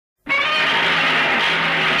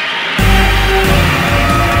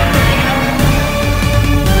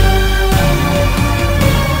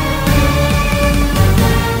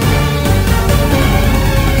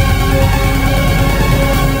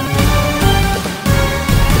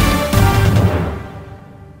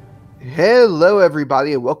Hello,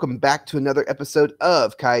 everybody, and welcome back to another episode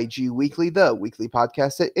of Kaiju Weekly, the weekly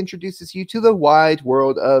podcast that introduces you to the wide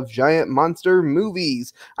world of giant monster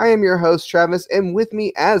movies. I am your host, Travis, and with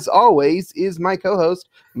me, as always, is my co-host,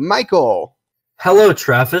 Michael. Hello,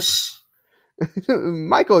 Travis.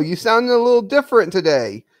 Michael, you sound a little different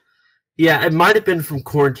today. Yeah, it might have been from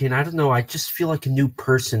quarantine. I don't know. I just feel like a new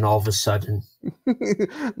person all of a sudden.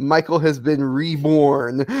 Michael has been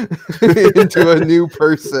reborn into a new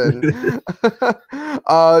person.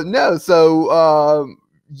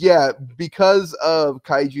 Because of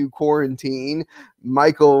Kaiju Quarantine,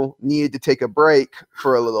 Michael needed to take a break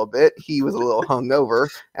for a little bit. He was a little hungover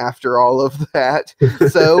after all of that.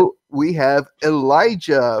 So we have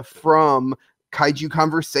Elijah from Kaiju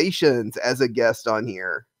Conversations as a guest on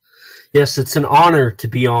here. Yes, it's an honor to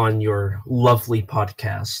be on your lovely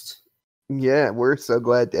podcast. Yeah, we're so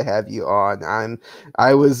glad to have you on.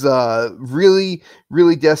 I was really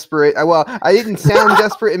desperate. I didn't sound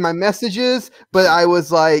desperate in my messages, but I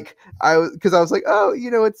was like, oh,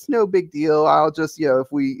 it's no big deal. I'll just,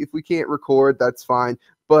 if we can't record, that's fine.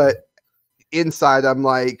 But inside, I'm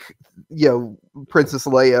like, Princess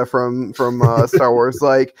Leia from Star Wars,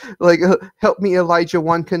 like help me, Elijah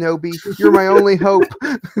One Kenobi. You're my only hope.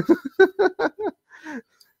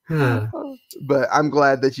 But I'm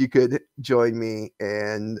glad that you could join me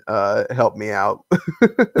and help me out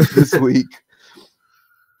this week.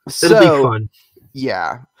 It'll be fun.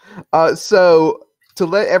 Yeah. So to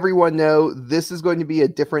let everyone know, this is going to be a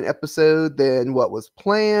different episode than what was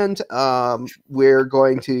planned. We're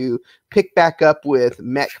going to pick back up with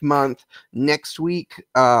Mech Month next week,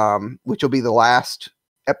 which will be the last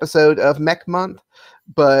episode of Mech Month.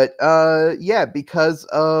 But because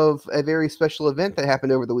of a very special event that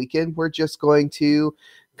happened over the weekend, we're just going to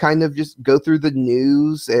kind of just go through the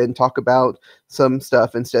news and talk about some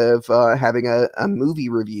stuff instead of having a movie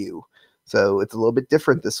review. So it's a little bit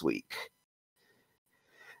different this week.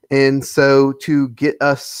 And so to get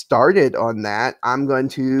us started on that, I'm going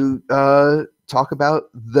to talk about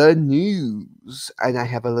the news. And I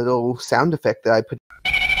have a little sound effect that I put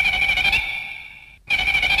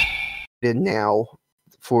in now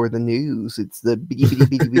for the news. It's the bitty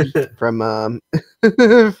bitty bitty bitty from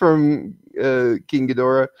King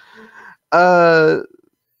Ghidorah.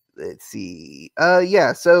 Let's see.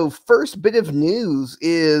 So first bit of news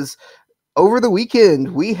is over the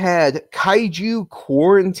weekend we had Kaiju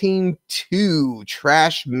Quarantine 2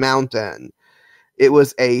 Trash Mountain. It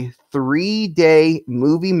was a 3-day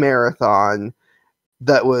movie marathon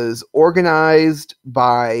that was organized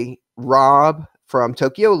by Rob from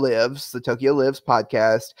Tokyo Lives, the Tokyo Lives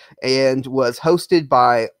podcast, and was hosted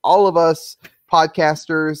by all of us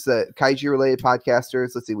podcasters, Kaiju-related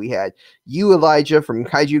podcasters. Let's see, we had you, Elijah, from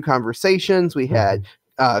Kaiju Conversations. We had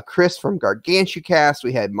Chris from GargantuCast.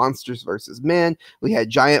 We had Monsters vs. Men. We had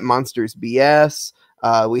Giant Monsters BS.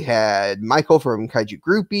 We had Michael from Kaiju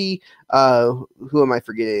Groupie. Who am I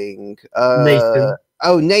forgetting? Nathan.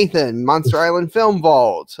 Oh, Nathan, Monster Island Film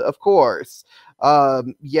Vault, of course.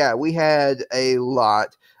 We had a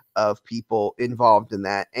lot of people involved in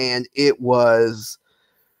that, and it was,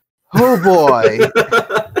 oh boy.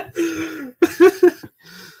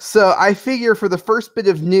 So I figure for the first bit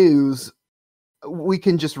of news, we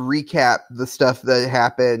can just recap the stuff that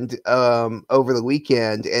happened over the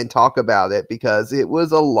weekend and talk about it, because it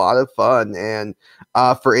was a lot of fun. And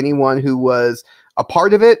for anyone who was a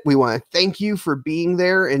part of it, we want to thank you for being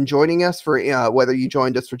there and joining us for whether you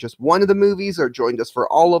joined us for just one of the movies or joined us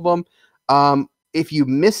for all of them. If you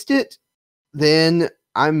missed it, then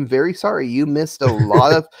I'm very sorry. You missed a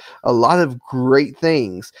lot of great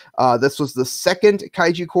things. This was the second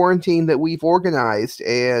Kaiju Quarantine that we've organized,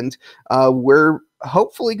 and we're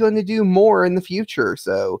hopefully going to do more in the future.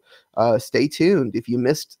 So stay tuned. If you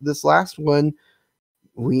missed this last one,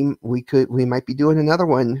 we might be doing another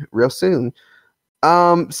one real soon.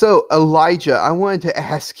 So Elijah, I wanted to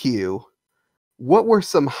ask you, what were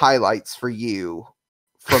some highlights for you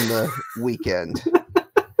from the weekend?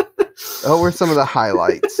 What were some of the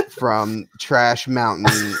highlights from Trash Mountain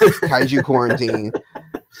Kaiju Quarantine?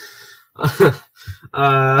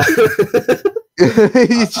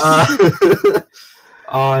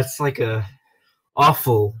 It's like a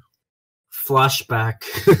awful flashback.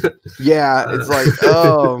 Yeah, it's like,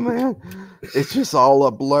 oh man, it's just all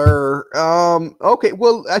a blur. Okay,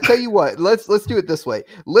 well, I tell you what, let's do it this way.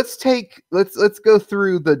 Let's go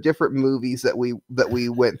through the different movies that we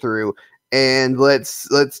went through, and let's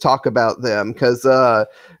talk about them, because I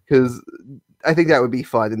think that would be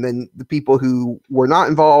fun. And then the people who were not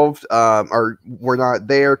involved or were not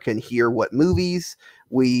there can hear what movies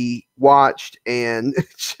we watched, and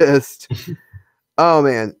just Oh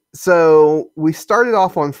man. So we started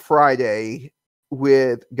off on Friday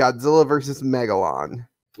with Godzilla versus Megalon.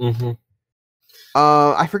 Mm-hmm.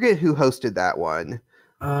 I forget who hosted that one.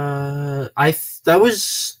 That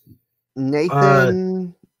was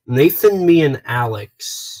Nathan, me, and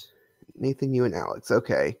Alex. Nathan, you and Alex.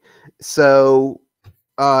 Okay. So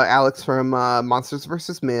Alex from Monsters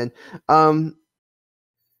vs. Men. And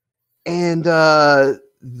that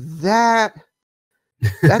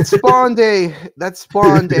spawned a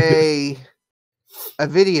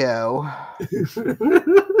video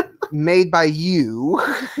made by you.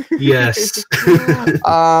 Yes.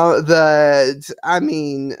 That I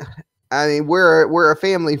mean we're a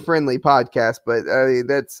family friendly podcast, but I mean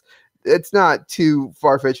it's not too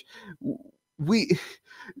far fetched.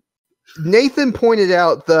 Nathan pointed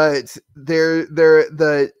out that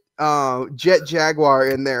the Jet Jaguar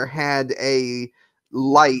in there had a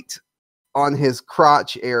light on his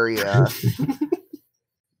crotch area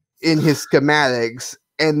in his schematics,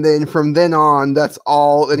 and then from then on, that's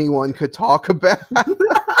all anyone could talk about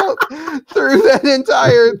through that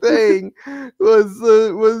entire thing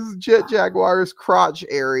was Jet Jaguar's crotch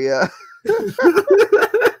area.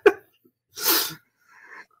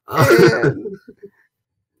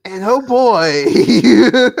 And oh boy,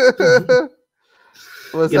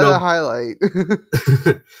 was that a highlight?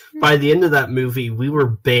 By the end of that movie, we were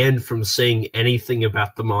banned from saying anything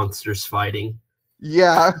about the monsters fighting.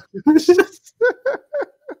 Yeah.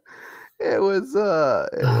 It was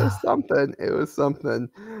something. It was something.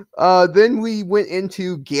 Then we went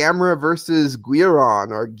into Gamera versus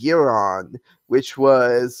Giron, which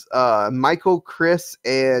was Michael, Chris,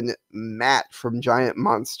 and Matt from Giant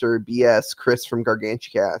Monster BS, Chris from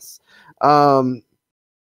Gargantucast.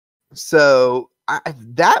 So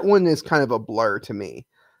that one is kind of a blur to me.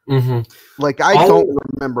 Mm-hmm. Like I don't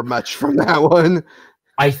remember much from that one.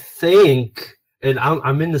 I think, and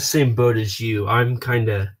I'm in the same boat as you.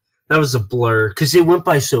 That was a blur because it went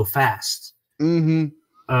by so fast. Mm-hmm.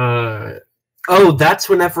 That's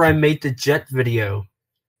whenever I made the Jet video.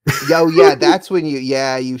 Oh yeah, that's when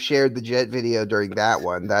you shared the Jet video during that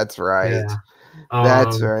one. That's right. Yeah.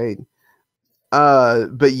 That's right.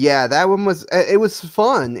 But yeah, that one was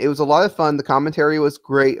fun. It was a lot of fun. The commentary was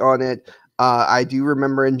great on it. I do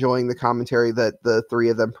remember enjoying the commentary that the three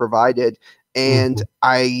of them provided, and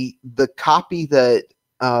the copy that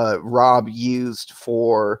Rob used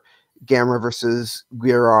for Gamera versus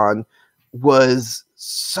Giron was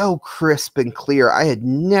so crisp and clear. I had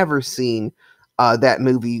never seen that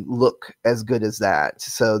movie look as good as that.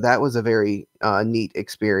 So that was a very neat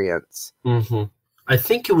experience. Mm-hmm. I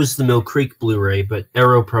think it was the Mill Creek Blu-ray, but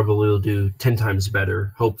Arrow probably will do 10 times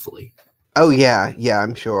better, hopefully. Oh yeah,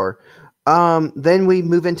 I'm sure. Then we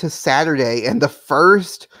move into Saturday, and the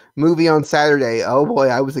first movie on Saturday, oh boy,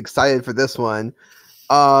 I was excited for this one.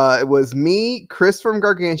 It was me, Chris from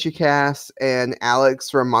Gargantucast, and Alex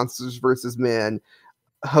from Monsters vs. Men.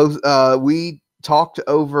 We talked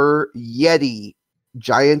over Yeti,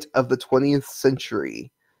 Giant of the 20th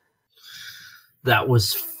Century. That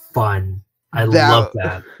was fun. I love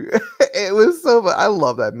that. It was so fun. I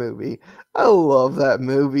love that movie. I love that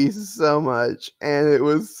movie so much, and it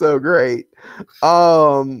was so great.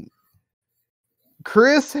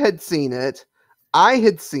 Chris had seen it. I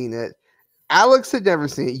had seen it. Alex had never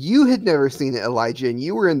seen it. You had never seen it, Elijah, and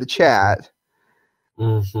you were in the chat.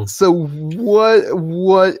 Mm-hmm. So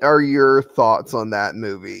what are your thoughts on that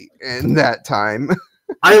movie and that time?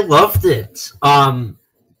 I loved it.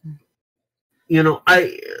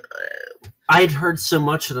 I'd heard so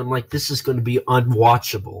much and I'm like, this is going to be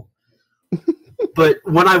unwatchable. But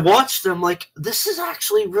when I watched it, I'm like, this is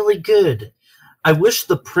actually really good. I wish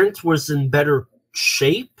the print was in better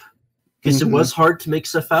shape because it was hard to make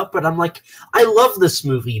stuff out. But I'm like, I love this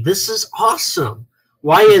movie. This is awesome.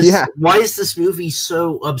 Why is this movie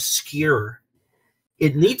so obscure?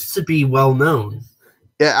 It needs to be well known.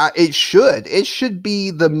 Yeah, it should. It should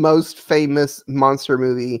be the most famous monster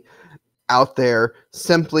movie out there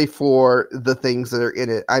simply for the things that are in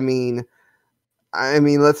it. I mean,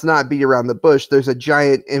 let's not beat around the bush. There's a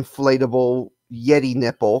giant inflatable Yeti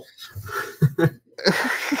nipple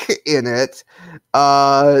in it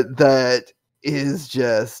that is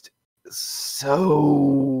just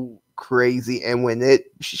so crazy. And when it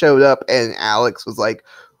showed up and Alex was like,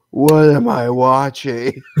 what am I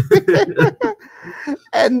watching?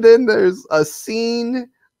 And then there's a scene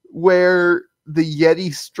where the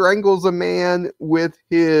Yeti strangles a man with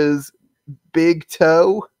his big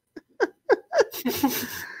toe. And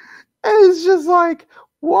it's just like,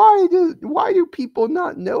 why do people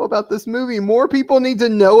not know about this movie? More people need to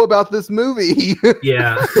know about this movie.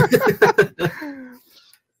 Yeah.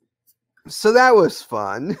 So that was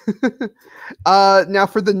fun. Now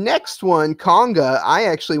for the next one, Conga, I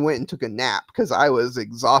actually went and took a nap because I was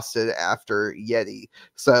exhausted after Yeti.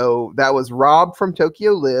 So that was Rob from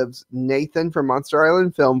Tokyo Lives, Nathan from Monster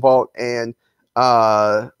Island Film Vault, and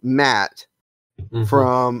Matt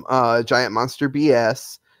from Giant Monster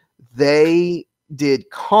BS. They did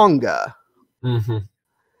Conga.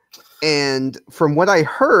 And from what I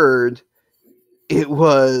heard, it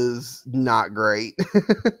was not great.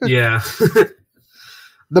 Yeah.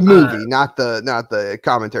 The movie, not the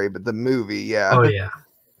commentary, but the movie, yeah. Oh yeah.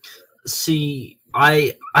 See,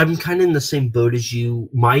 I'm kind of in the same boat as you.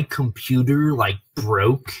 My computer like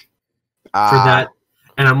broke for that,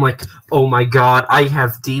 and I'm like, oh my god, I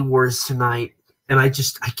have D Wars tonight, and I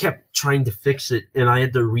kept trying to fix it, and I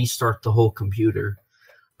had to restart the whole computer.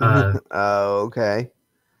 Oh, okay.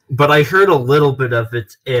 But I heard a little bit of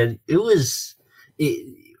it, and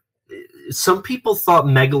some people thought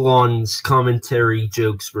Megalon's commentary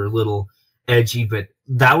jokes were a little edgy, but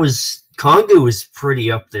Congo was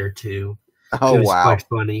pretty up there too. Oh, it was wow. quite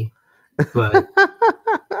funny. But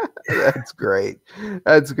That's great.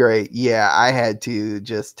 That's great. Yeah, I had to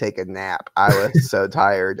just take a nap. I was so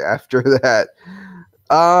tired after that.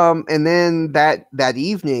 And then that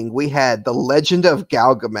evening we had The Legend of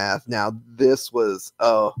Galgameth. Now this was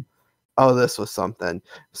this was something.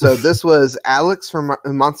 So this was Alex from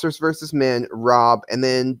Monsters vs. Men, Rob, and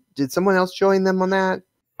then did someone else join them on that?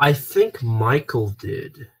 I think Michael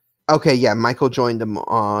did. Okay, yeah, Michael joined them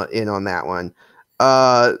in on that one.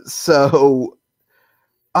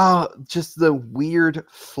 Just the weird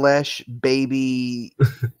flesh baby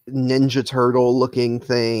Ninja Turtle looking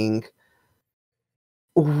thing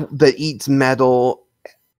that eats metal,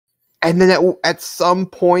 and then at some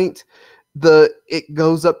point it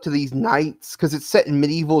goes up to these knights because it's set in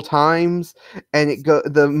medieval times, and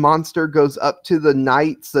the monster goes up to the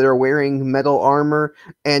knights that are wearing metal armor,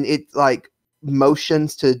 and it like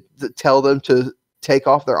motions to tell them to take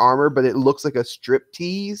off their armor, but it looks like a strip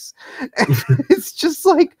tease. It's just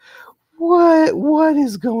like, what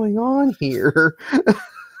is going on here?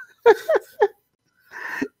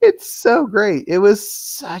 It's so great. It was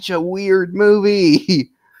such a weird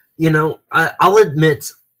movie. You know, I'll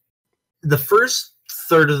admit, the first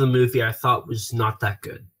third of the movie I thought was not that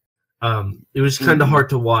good. It was kind of hard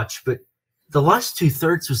to watch, but the last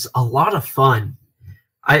 2/3 was a lot of fun.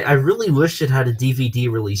 I really wish it had a DVD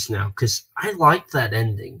release now, because I liked that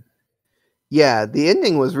ending. Yeah, the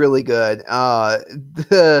ending was really good.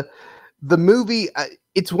 The movie,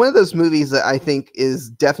 it's one of those movies that I think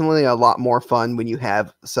is definitely a lot more fun when you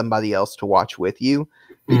have somebody else to watch with you,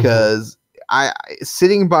 because I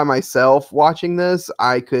sitting by myself watching this,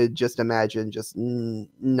 I could just imagine just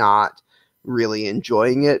not really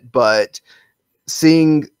enjoying it, but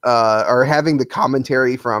seeing or having the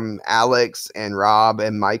commentary from Alex and Rob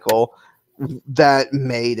and Michael, that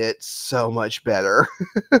made it so much better.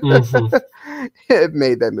 It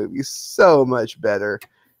made that movie so much better.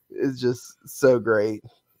 It's just so great.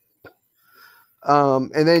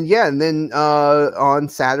 And then on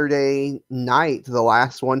Saturday night, the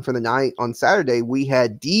last one for the night on Saturday, we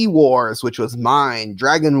had D Wars, which was mine,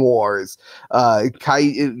 Dragon Wars,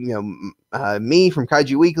 me from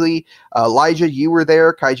Kaiju Weekly, Elijah, you were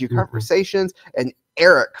there, Kaiju Conversations, and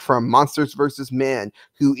Eric from Monsters vs. Men,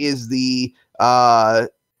 who is the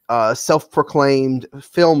self-proclaimed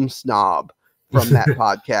film snob from that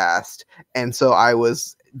podcast. And so I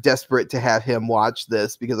was desperate to have him watch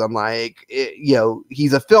this because I'm like,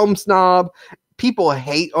 he's a film snob. People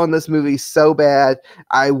hate on this movie so bad.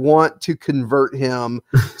 I want to convert him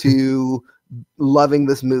to loving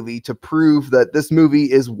this movie, to prove that this movie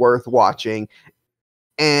is worth watching.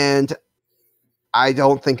 And I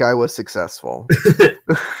don't think I was successful.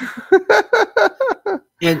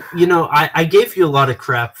 And, I gave you a lot of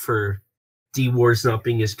crap for D Wars not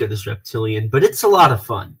being as good as Reptilian, but it's a lot of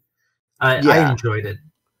fun. I enjoyed it.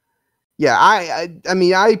 Yeah,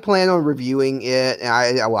 I plan on reviewing it, and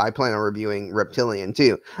I plan on reviewing Reptilian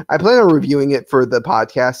too. I plan on reviewing it for the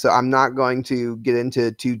podcast, so I'm not going to get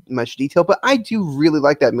into too much detail, but I do really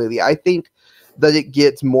like that movie. I think that it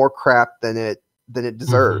gets more crap than it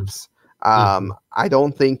deserves. I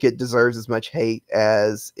don't think it deserves as much hate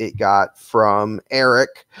as it got from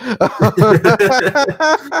Eric,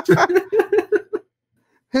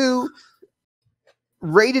 who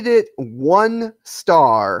rated it 1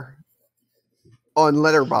 star on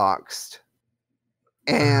Letterboxd.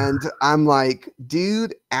 And I'm like,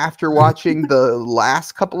 dude, after watching the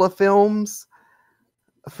last couple of films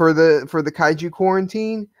for the Kaiju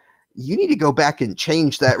Quarantine, you need to go back and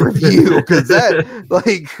change that review, because that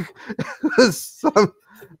was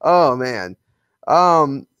oh man.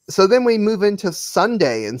 So then we move into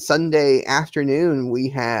Sunday, and Sunday afternoon we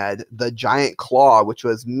had the Giant Claw, which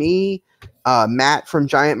was me, Matt from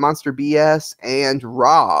Giant Monster BS, and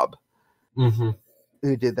Rob, who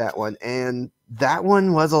did that one. And that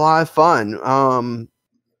one was a lot of fun.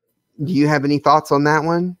 Do you have any thoughts on that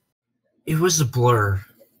one? It was a blur.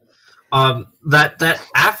 That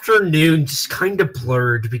afternoon just kind of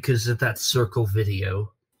blurred because of that circle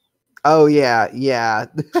video. Oh yeah.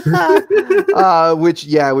 Which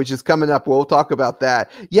is coming up. We'll talk about that.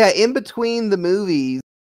 Yeah, in between the movies,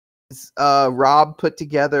 Rob put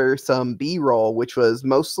together some B-roll, which was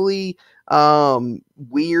mostly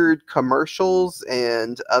weird commercials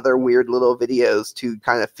and other weird little videos to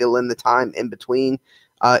kind of fill in the time in between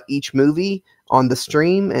each movie on the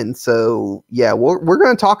stream. And so yeah, we're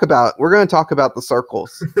going to talk about the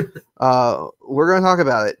circles. We're going to talk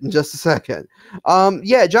about it in just a second.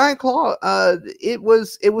 Yeah, Giant Claw, it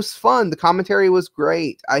was fun. The commentary was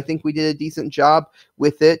great. I think we did a decent job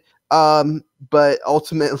with it. But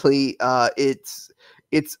ultimately it's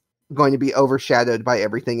going to be overshadowed by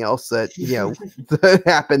everything else that that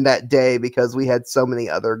happened that day, because we had so many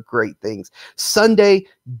other great things. Sunday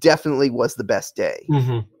definitely was the best day.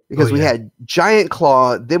 Because we had Giant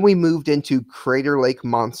Claw, then we moved into Crater Lake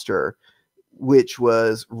Monster, which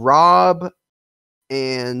was Rob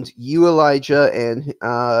and you, Elijah, and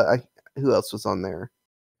who else was on there?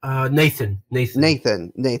 Nathan,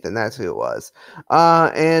 that's who it was.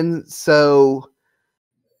 And so,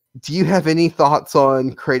 do you have any thoughts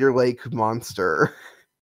on Crater Lake Monster?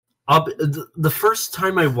 The first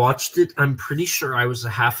time I watched it, I'm pretty sure I was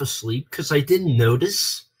half asleep because I didn't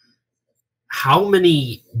notice how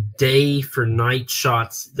many day for night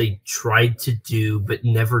shots they tried to do but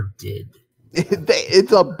never did.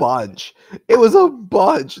 It's a bunch. It was a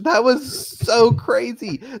bunch. That was so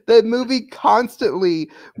crazy. That movie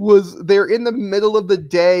constantly they're in the middle of the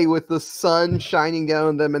day with the sun shining down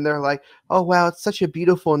on them, and they're like, oh wow, it's such a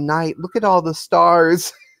beautiful night. Look at all the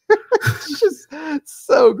stars. It's just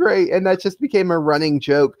so great. And that just became a running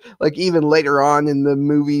joke. Like even later on in the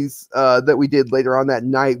movies that we did later on that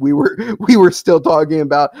night, we were still talking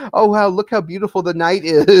about, oh wow, look how beautiful the night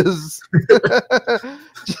is.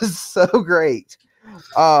 Just so great.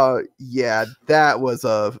 Yeah, that was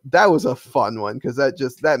a fun one, because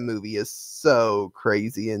that movie is so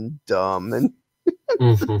crazy and dumb. And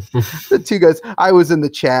the two guys, I was in the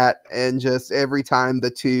chat, and just every time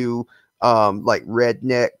the two like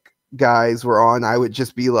redneck guys were on, I would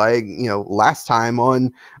just be like, last time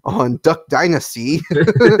on Duck Dynasty,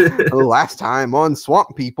 last time on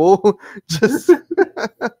Swamp People. Just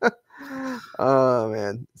oh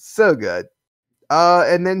man, so good.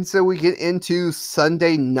 And then so we get into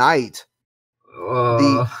Sunday night.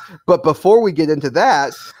 But before we get into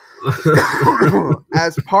that,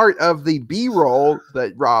 as part of the B-roll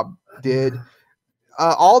that Rob did,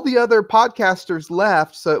 all the other podcasters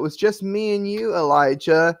left, so it was just me and you,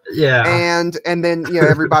 Elijah. Yeah. And then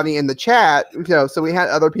everybody in the chat. So we had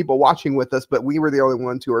other people watching with us, but we were the only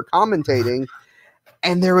ones who were commentating.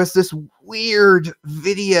 And there was this weird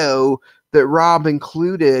video that Rob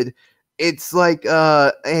included. It's like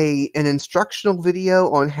an instructional video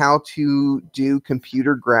on how to do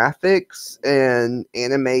computer graphics and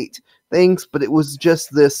animate things, but it was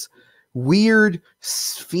just this weird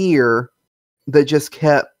sphere that just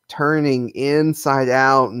kept turning inside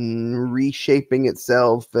out and reshaping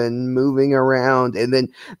itself and moving around. And then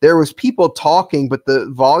there was people talking, but the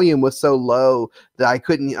volume was so low that I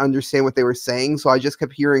couldn't understand what they were saying. So I just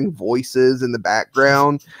kept hearing voices in the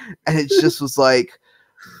background, and it just was like,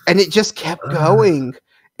 and it just kept going.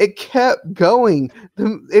 It kept going.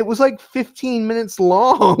 It was like 15 minutes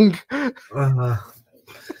long.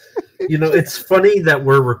 It's funny that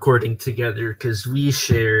we're recording together because we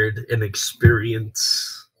shared an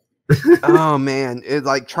experience. Oh man, it's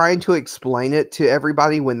like trying to explain it to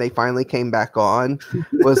everybody when they finally came back on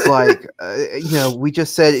was like, we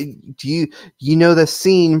just said, do you know the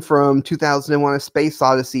scene from 2001: A Space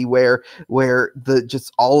Odyssey where the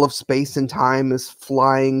just all of space and time is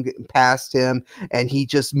flying past him and he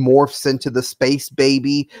just morphs into the space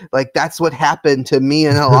baby? Like that's what happened to me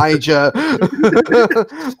and Elijah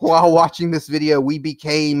while watching this video. We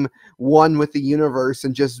became one with the universe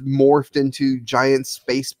and just morphed into giant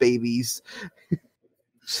space babies.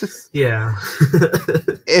 Yeah.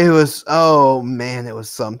 It was, oh man, it was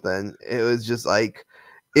something. It was just like,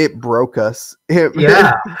 it broke us. It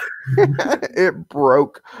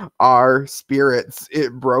broke our spirits.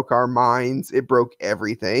 It broke our minds. It broke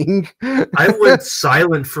everything. I went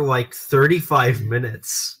silent for like 35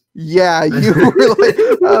 minutes. Yeah, you were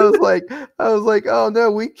like, I was like, oh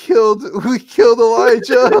no, we killed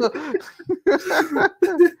Elijah.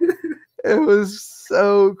 It was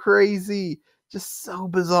so crazy, just so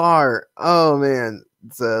bizarre. Oh man.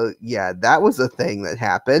 So yeah, that was a thing that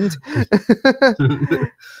happened.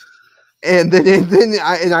 And then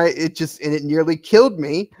it nearly killed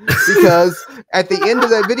me because at the end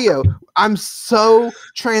of that video, I'm so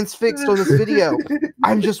transfixed on this video.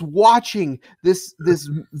 I'm just watching this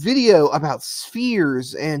video about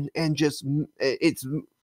spheres and just it's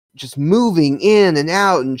just moving in and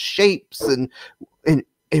out and shapes and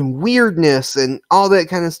weirdness and all that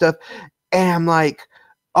kind of stuff. And I'm like,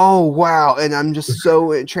 oh wow. And I'm just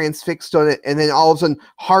so transfixed on it. And then all of a sudden,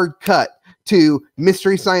 hard cut to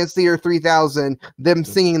Mystery Science Theater 3000, them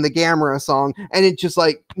singing the Gamera song, and it just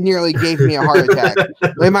like nearly gave me a heart attack.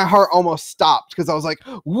 Like my heart almost stopped because I was like,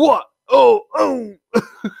 what? Oh.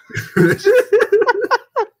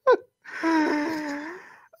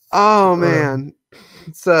 Oh man.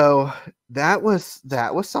 So that was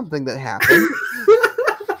something that happened.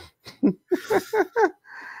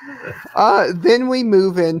 Then we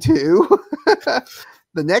move into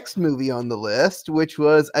the next movie on the list, which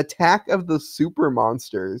was Attack of the Super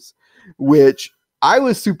Monsters, which I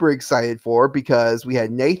was super excited for because we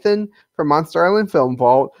had Nathan from Monster Island Film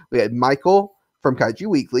Vault, we had Michael from Kaiju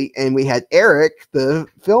Weekly, and we had Eric, the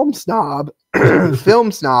film snob,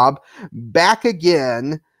 back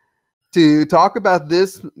again to talk about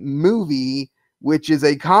this movie, which is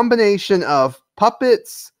a combination of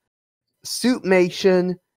puppets,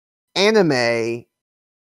 suitmation, anime,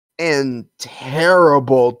 and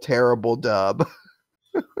terrible dub.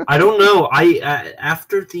 I don't know.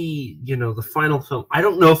 After the final film, I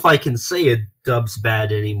don't know if I can say a dub's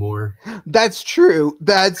bad anymore. That's true.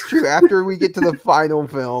 After we get to the final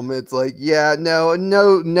film, it's like, yeah, no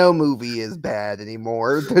movie is bad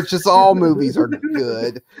anymore. It's just all movies are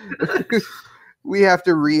good. We have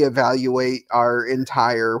to reevaluate our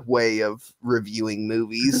entire way of reviewing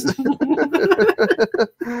movies.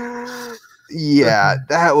 Yeah,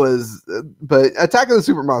 that was, but Attack of the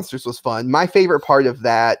Super Monsters was fun. My favorite part of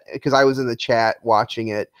that, because I was in the chat watching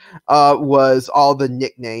it, was all the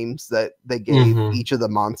nicknames that they gave each of the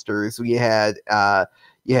monsters. You had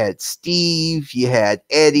Steve, you had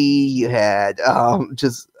Eddie, you had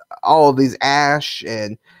just all of these, Ash,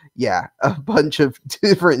 and yeah, a bunch of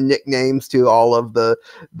different nicknames to all of the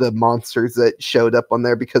monsters that showed up on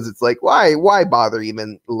there, because it's like, why bother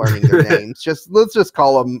even learning their names? Let's just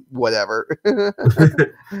call them whatever.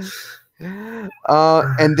 And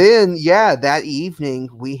then that evening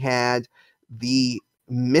we had the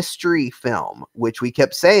mystery film, which we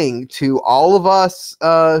kept saying to all of us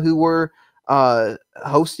who were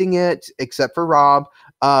hosting it, except for Rob.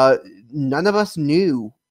 None of us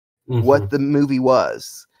knew what the movie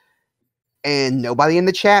was. And nobody in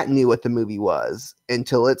the chat knew what the movie was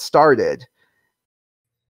until it started.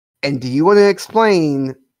 And do you want to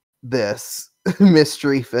explain this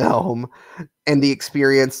mystery film and the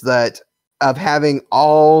experience of having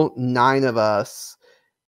all 9 of us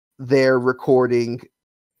there recording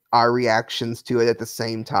our reactions to it at the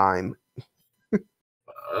same time?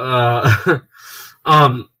 The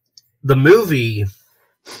movie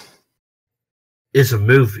is a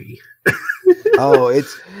movie. Oh,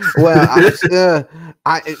 it's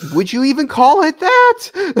would you even call it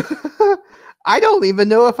that? I don't even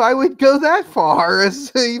know if I would go that far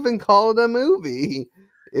as to even call it a movie.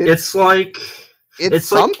 It's something.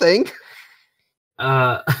 It's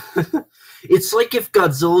like if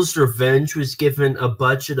Godzilla's Revenge was given a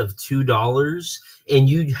budget of $2 and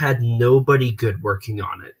you had nobody good working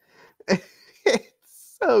on it.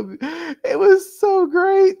 It was so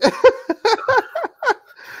great.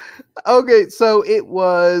 Okay, so it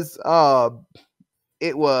was what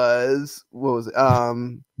was it?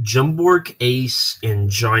 Jumborg, Ace, and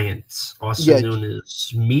Giant, also known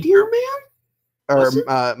as Meteor Man? Or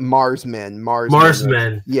Marsmen.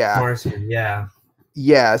 Marsmen. Yeah. Marsmen, yeah.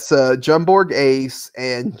 Yeah, so Jumborg, Ace,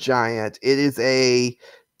 and Giant. It is a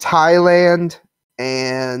Thailand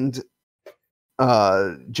and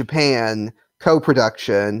Japan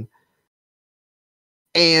co-production.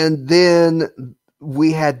 And then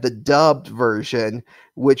we had the dubbed version,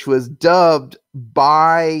 which was dubbed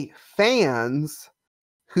by fans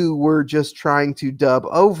who were just trying to dub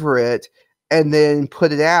over it and then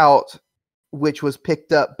put it out, which was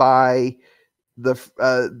picked up by the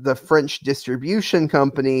French distribution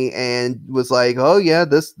company and was like, oh yeah,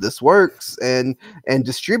 this works, and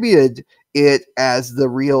distributed it as the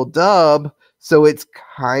real dub, so it's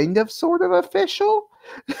kind of sort of official.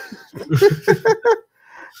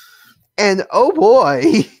 And oh boy,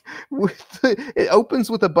 it opens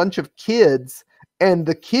with a bunch of kids, and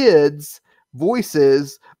the kids'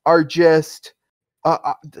 voices are just,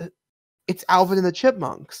 it's Alvin and the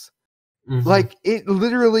Chipmunks. Mhm. Like it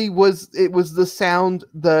literally was. It was the sound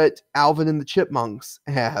that Alvin and the Chipmunks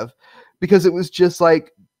have, because it was just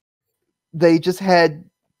like they just had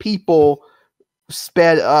people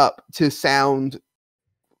sped up to sound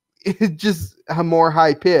just a more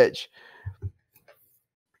high pitch,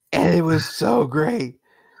 and it was so great.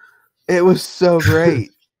 It was so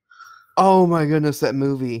great. Oh my goodness, that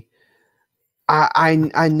movie. I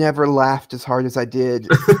never laughed as hard as I did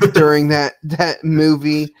during that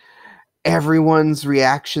movie. Everyone's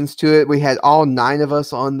reactions to it. We had all 9 of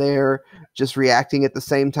us on there just reacting at the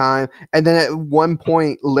same time. And then at one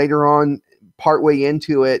point later on, partway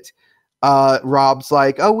into it, Rob's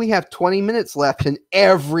like, "Oh, we have 20 minutes left," and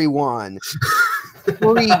everyone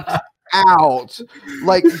freaked out.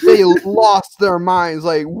 Like they lost their minds.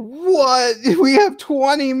 Like, what? We have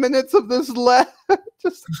 20 minutes of this left.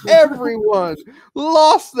 Just everyone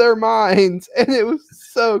lost their minds, and it was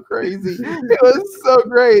so crazy. It was so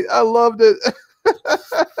great. I loved it.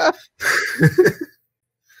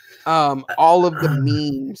 All of the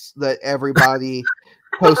memes that everybody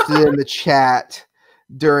posted in the chat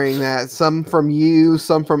during that, some from you,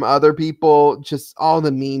 some from other people, just all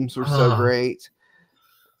the memes were so great.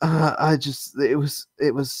 It was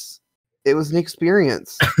an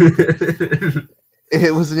experience.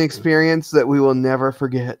 It was an experience that we will never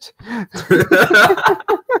forget.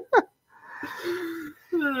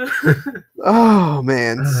 Oh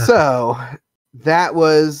man. So that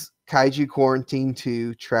was Kaiju Quarantine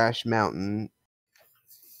 2 Trash Mountain.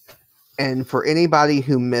 And for anybody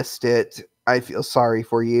who missed it, I feel sorry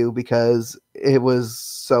for you, because it was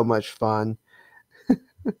so much fun.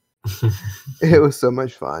 It was so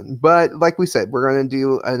much fun. But like we said, we're going to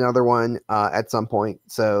do another one at some point.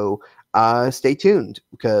 So stay tuned,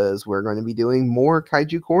 because we're going to be doing more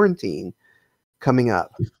Kaiju Quarantine coming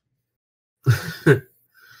up.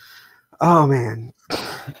 Oh man.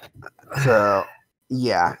 So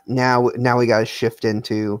yeah, now we got to shift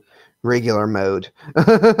into regular mode.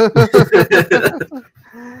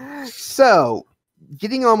 So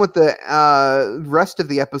getting on with the rest of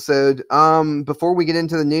the episode, before we get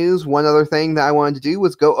into the news, one other thing that I wanted to do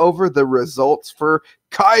was go over the results for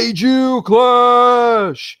Kaiju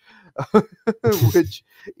Clash, which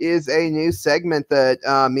is a new segment that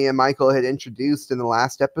me and Michael had introduced in the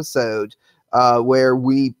last episode, where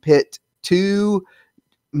we pit 2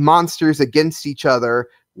 monsters against each other.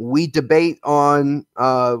 We debate on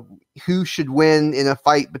who should win in a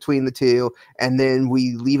fight between the 2, and then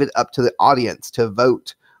we leave it up to the audience to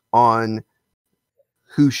vote on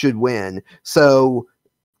who should win. So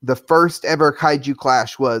the first ever Kaiju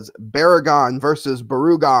Clash was Baragon versus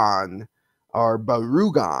Barugon, or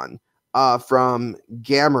Barugon, from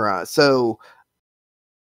Gamera. So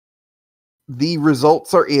the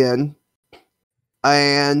results are in,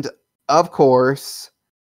 and of course,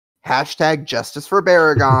 hashtag justice for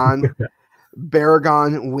Baragon.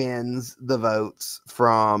 Baragon wins the votes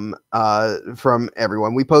from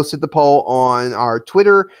everyone. We posted the poll on our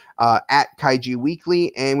Twitter at Kaiju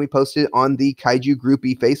Weekly, and we posted it on the Kaiju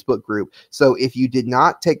Groupie Facebook group. So if you did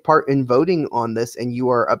not take part in voting on this and you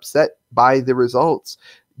are upset by the results,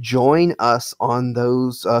 join us on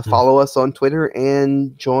those. Follow us on Twitter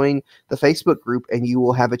and join the Facebook group, and you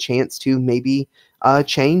will have a chance to maybe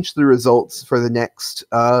change the results for the next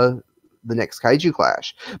Kaiju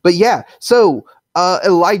Clash. But yeah, so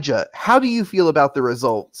Elijah, how do you feel about the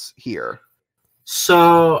results here?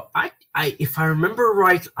 So I if I remember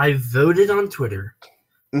right, I voted on Twitter,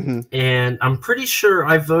 and I'm pretty sure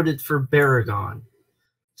I voted for Baragon.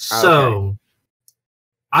 So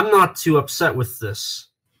I'm not too upset with this.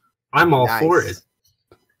 I'm all for it.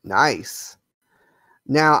 Nice.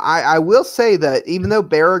 Now, I will say that even though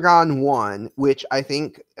Baragon won, which I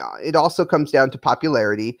think it also comes down to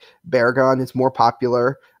popularity, Baragon is more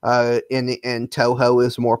popular, and Toho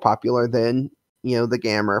is more popular than, the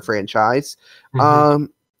Gamera franchise.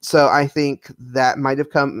 So I think that might have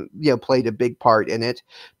played a big part in it,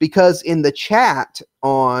 because in the chat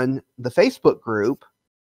on the Facebook group,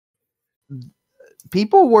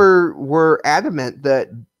 people were adamant that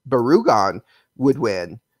Barugon would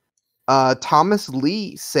win. Thomas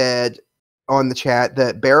Lee said on the chat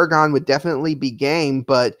that Baragon would definitely be game,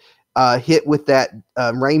 but hit with that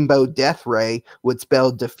rainbow death ray would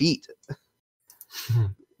spell defeat.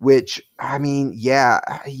 Which, I mean, yeah,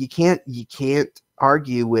 you can't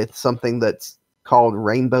argue with something that's called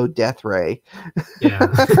Rainbow Death Ray. Yeah.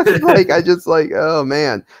 Like, I just like, oh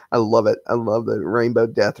man, I love it. I love the Rainbow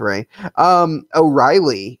Death Ray.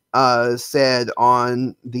 O'Reilly said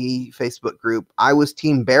on the Facebook group, I was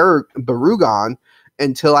team Barugon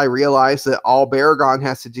until I realized that all Baragon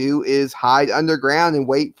has to do is hide underground and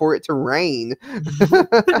wait for it to rain.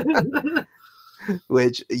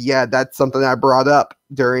 Which, yeah, that's something I brought up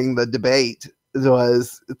during the debate.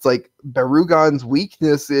 It's like Barugon's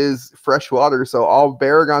weakness is fresh water, so all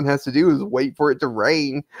Baragon has to do is wait for it to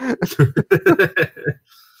rain.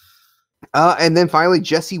 And then finally,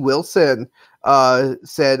 Jesse Wilson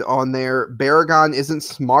said on there, Baragon isn't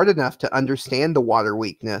smart enough to understand the water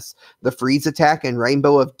weakness. The freeze attack and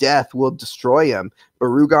Rainbow of Death will destroy him.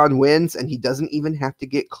 Barugon wins, and he doesn't even have to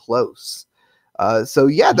get close. So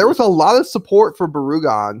yeah, there was a lot of support for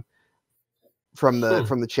Barugon from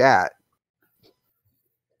the chat.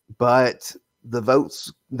 But the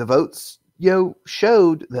votes,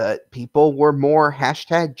 showed that people were more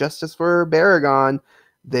hashtag justice for Baragon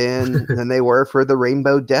than they were for the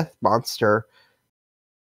Rainbow Death Monster.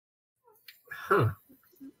 Huh.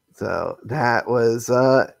 So that was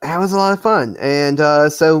a lot of fun. And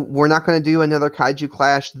so we're not going to do another Kaiju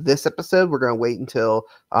Clash this episode. We're going to wait until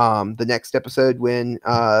the next episode when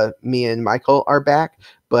me and Michael are back.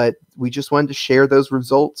 But we just wanted to share those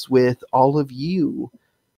results with all of you.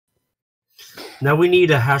 Now we need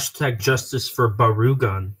a hashtag justice for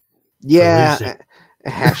Barugon. Yeah,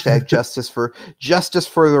 hashtag justice for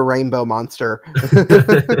the Rainbow Monster.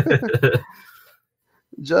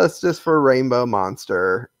 Justice for Rainbow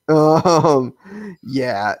Monster.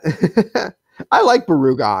 Yeah. I like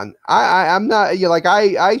Barugon. I'm not,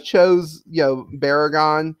 I chose,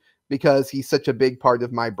 Baragon because he's such a big part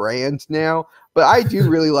of my brand now, but I do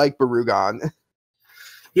really like Barugon.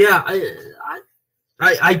 Yeah,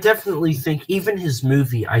 I definitely think even his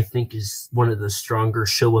movie, I think, is one of the stronger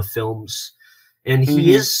Showa films. And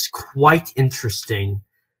he is quite interesting,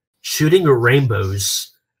 shooting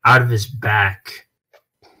rainbows out of his back.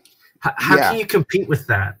 How can you compete with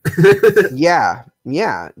that?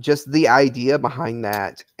 Yeah. Just the idea behind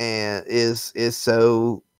that and is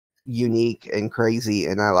so unique and crazy,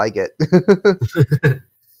 and I like it.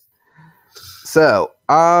 So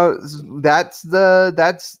that's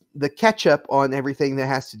the catch up on everything that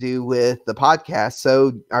has to do with the podcast.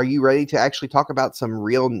 So are you ready to actually talk about some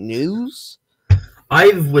real news? I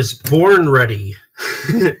was born ready.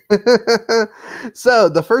 So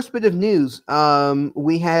the first bit of news,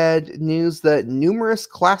 we had news that numerous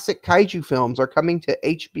classic kaiju films are coming to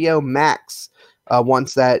HBO Max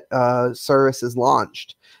once that service is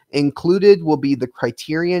launched. Included will be the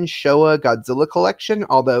Criterion Showa Godzilla collection,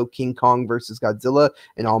 although King Kong vs. Godzilla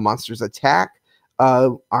and All Monsters Attack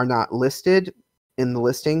are not listed in the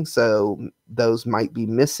listing, so those might be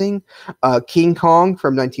missing. King Kong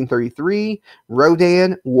from 1933,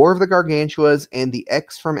 Rodan, War of the Gargantuas, and the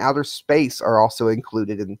X from Outer Space are also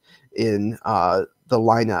included in the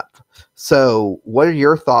lineup. So what are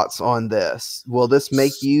your thoughts on this? Will this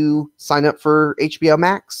make you sign up for HBO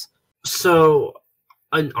Max? So,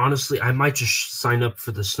 and honestly, I might just sign up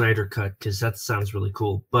for the Snyder Cut because that sounds really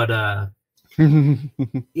cool. But,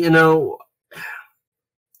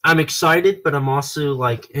 I'm excited, but I'm also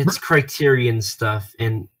like, it's Criterion stuff.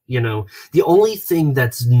 And, the only thing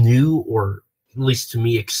that's new, or at least to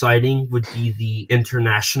me exciting, would be the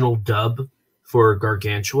international dub for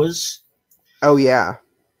Gargantuas. Oh, yeah.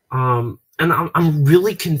 And I'm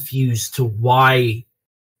really confused to why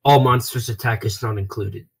All Monsters Attack is not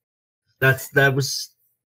included. I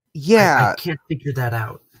can't figure that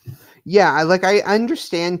out. Yeah, I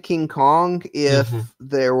understand King Kong if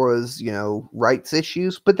there was, rights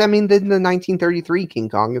issues, but I mean, then the 1933 King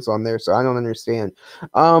Kong is on there, so I don't understand.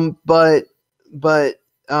 But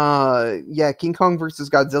King Kong versus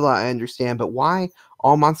Godzilla, I understand, but why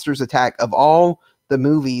All Monsters Attack, of all the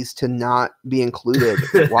movies to not be included?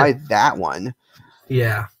 Why that one?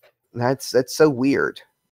 Yeah, that's so weird.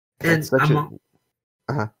 And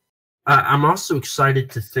I'm also excited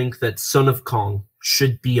to think that Son of Kong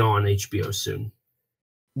should be on HBO soon.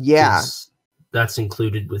 Yeah. That's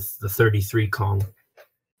included with the 33 Kong.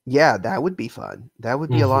 Yeah, that would be fun. That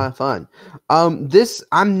would be a lot of fun.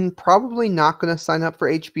 I'm probably not going to sign up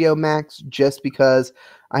for HBO Max just because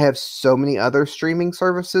I have so many other streaming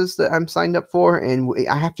services that I'm signed up for, and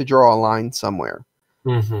I have to draw a line somewhere.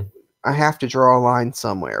 I have to draw a line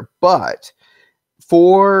somewhere. But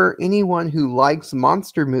for anyone who likes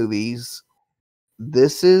monster movies,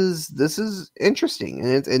 this is interesting,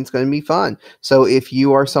 and it's going to be fun. So if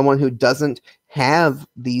you are someone who doesn't have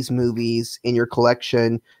these movies in your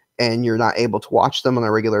collection and you're not able to watch them on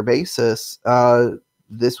a regular basis,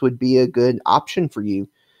 this would be a good option for you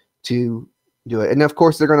to do it. And of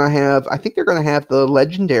course, I think they're gonna have the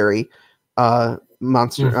legendary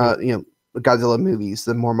monster, Godzilla movies,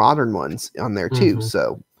 the more modern ones on there too.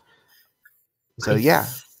 So yeah.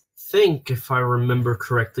 I think if I remember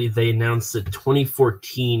correctly, they announced that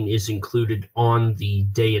 2014 is included on the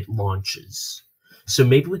day it launches. So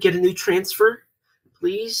maybe we get a new transfer,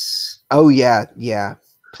 please. Oh yeah,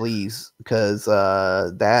 please, because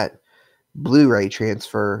that Blu-ray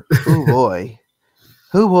transfer, oh boy.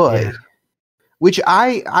 Yeah. Which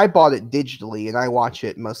I bought it digitally, and I watch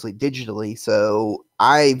it mostly digitally, so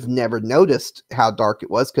I've never noticed how dark it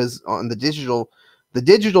was, because on the digital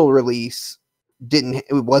release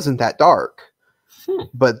it wasn't that dark.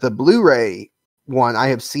 But the Blu-ray one, I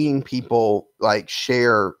have seen people like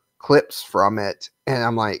share clips from it, and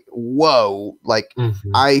I'm like, whoa, like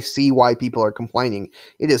I see why people are complaining.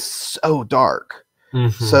 It is so dark.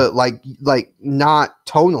 So like not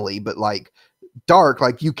tonally, but like dark,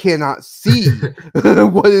 like you cannot see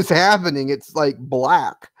what is happening. It's like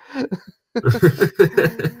black. But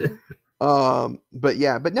no,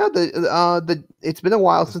 it's been a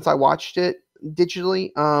while since I watched it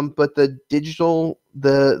digitally. But the digital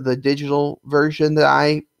version that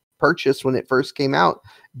I purchased when it first came out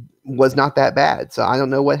was not that bad. So I don't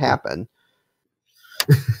know what happened.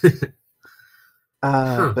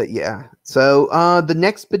 But yeah, so the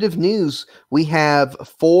next bit of news, we have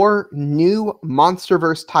 4 new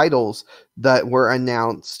MonsterVerse titles that were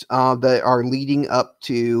announced that are leading up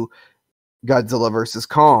to Godzilla vs.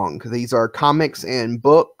 Kong. These are comics and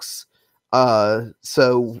books.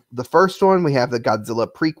 So the first one, we have the Godzilla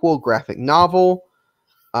prequel graphic novel,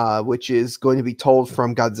 which is going to be told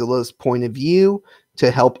from Godzilla's point of view to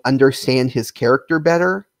help understand his character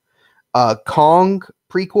better. Kong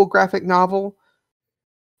prequel graphic novel.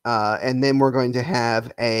 And then we're going to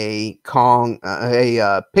have a Kong,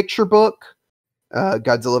 picture book,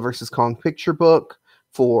 Godzilla vs. Kong picture book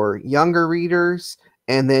for younger readers.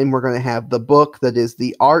 And then we're going to have the book that is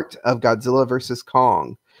the art of Godzilla vs.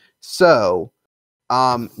 Kong. So,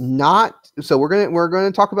 we're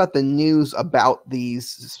going to talk about the news about these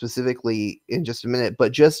specifically in just a minute,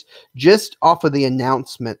 but just off of the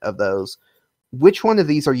announcement of those, which one of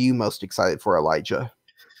these are you most excited for, Elijah?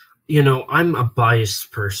 I'm a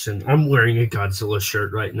biased person. I'm wearing a Godzilla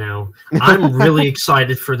shirt right now. I'm really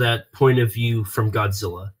excited for that point of view from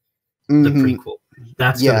Godzilla, the prequel.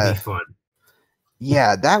 That's going to be fun.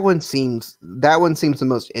 Yeah, that one seems the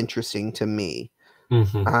most interesting to me.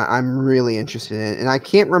 I'm really interested in it, and I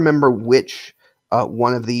can't remember which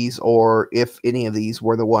one of these, or if any of these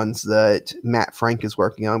were the ones that Matt Frank is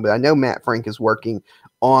working on. But I know Matt Frank is working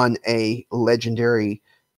on a legendary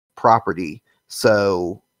property.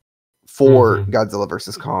 So. For Godzilla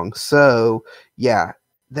vs. Kong. So yeah,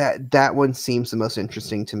 that one seems the most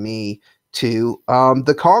interesting to me too.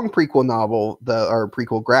 The Kong prequel novel, or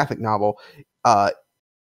prequel graphic novel,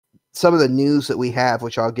 some of the news that we have,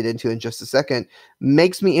 which I'll get into in just a second,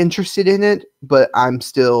 makes me interested in it, but I'm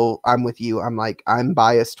with you. I'm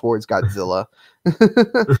biased towards Godzilla.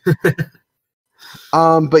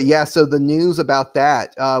 But yeah, so the news about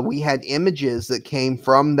that, we had images that came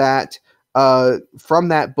from that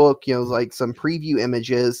book, like some preview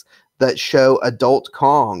images that show adult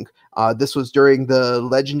Kong. This was during the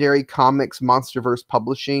Legendary Comics MonsterVerse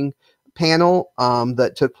publishing panel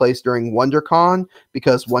that took place during WonderCon,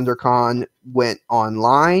 because WonderCon went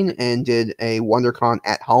online and did a WonderCon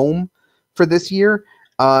at home for this year.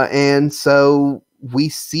 And so we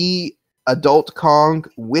see adult Kong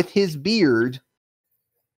with his beard,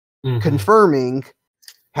 confirming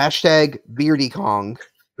 #BeardyKong.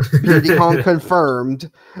 Beardy Kong confirmed.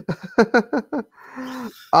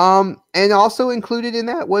 And also included in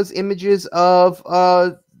that was images of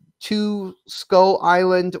 2 Skull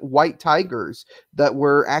Island white tigers that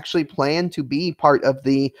were actually planned to be part of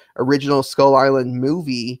the original Skull Island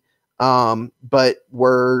movie, but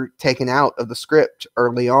were taken out of the script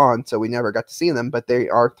early on, so we never got to see them, but they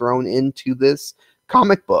are thrown into this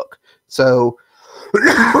comic book. So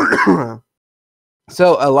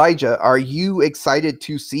So, Elijah, are you excited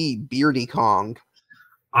to see Beardy Kong?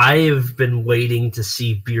 I have been waiting to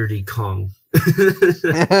see Beardy Kong.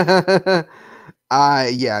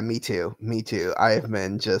 Yeah, me too. I have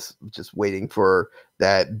been just waiting for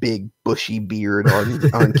that big bushy beard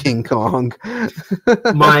on King Kong.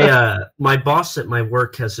 My boss at my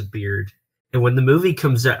work has a beard, and when the movie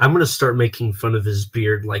comes out, I'm going to start making fun of his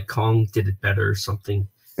beard, like Kong did it better or something.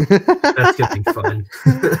 That's gonna be fun.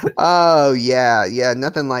 Oh yeah,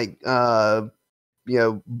 nothing like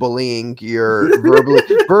bullying your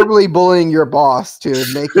verbally bullying your boss to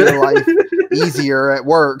make your life easier at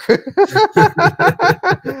work.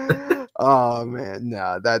 Oh man,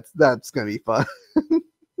 no, that's gonna be fun.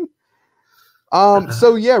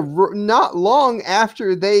 So yeah, not long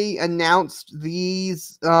after they announced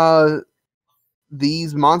these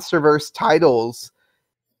MonsterVerse titles,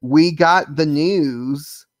 we got the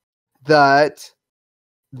news that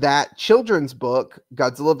children's book,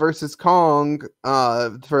 Godzilla vs. Kong,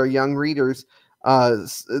 for young readers,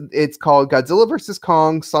 it's called Godzilla vs.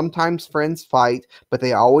 Kong, Sometimes Friends Fight, but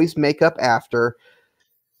They Always Make Up After.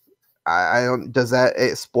 I don't, does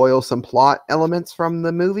that spoil some plot elements from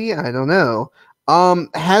the movie? I don't know.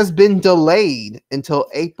 Has been delayed until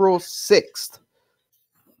April 6th,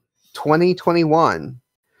 2021.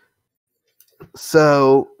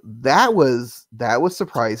 So that was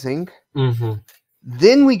surprising. Mm-hmm.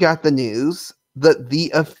 Then we got the news that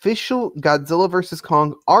the official Godzilla vs.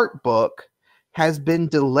 Kong art book has been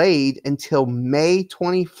delayed until May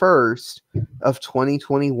 21st of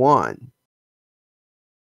 2021.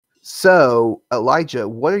 So, Elijah,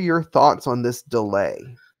 what are your thoughts on this delay?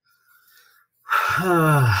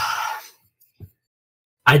 I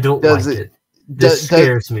don't like it. This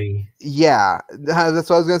scares me. Yeah,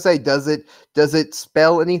 that's what I was going to say. Does it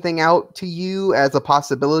spell anything out to you as a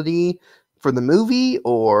possibility for the movie,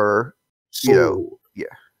 or yeah?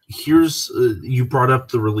 Here's you brought up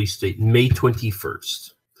the release date, May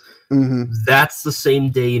 21st. Mm-hmm. That's the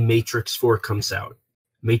same day Matrix 4 comes out.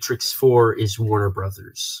 Matrix 4 is Warner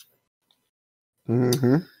Brothers.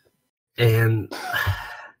 Mm-hmm. And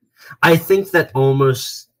I think that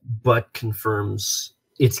almost but confirms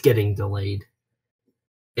it's getting delayed.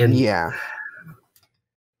 And yeah,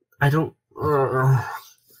 I don't.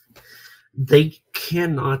 They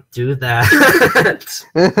cannot do that.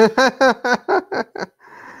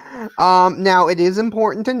 Now it is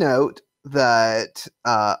important to note that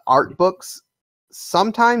art books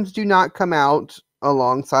sometimes do not come out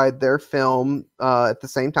alongside their film at the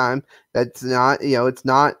same time. That's not, it's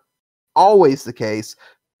not always the case,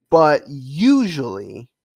 but usually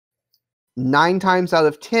 9 times out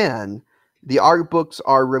of 10, the art books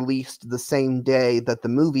are released the same day that the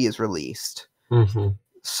movie is released. Mm-hmm.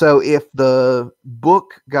 So if the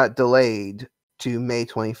book got delayed to May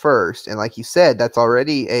 21st, and like you said, that's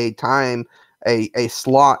already a time, a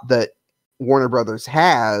slot that Warner Brothers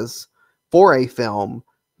has for a film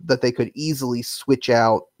that they could easily switch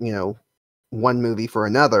out, one movie for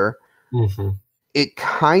another. Mm-hmm. It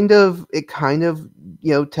kind of,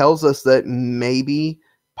 tells us that maybe,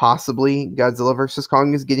 possibly, Godzilla vs.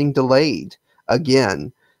 Kong is getting delayed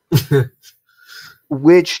again.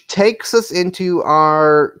 Which takes us into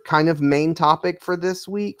our kind of main topic for this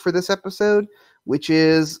week, for this episode, which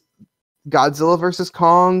is Godzilla vs.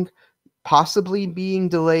 Kong possibly being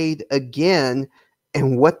delayed again,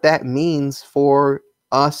 and what that means for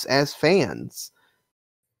us as fans.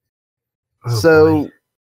 Oh, so,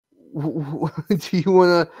 do you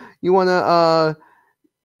wanna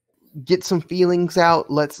get some feelings out?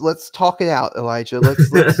 Let's talk it out, Elijah.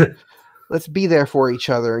 Let's be there for each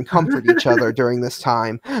other and comfort each other during this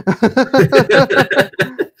time.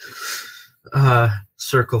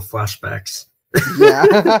 Circle flashbacks.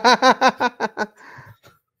 Yeah.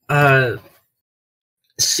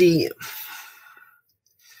 See,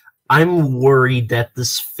 I'm worried that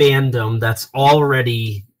this fandom that's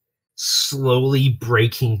already slowly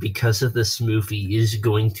breaking because of this movie is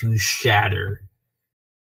going to shatter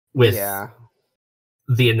with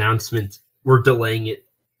the announcement we're delaying it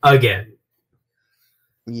again.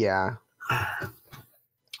 Yeah.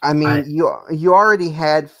 I mean, you already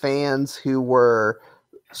had fans who were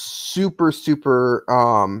super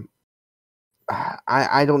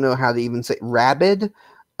I don't know how to even say, rabid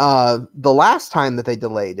the last time that they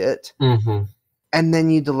delayed it. Mm-hmm. And then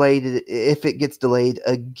you delayed it. If it gets delayed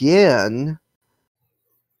again,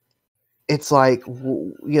 it's like,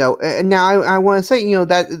 and now I want to say,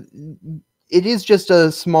 that it is just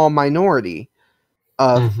a small minority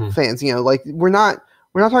of fans. Like we're not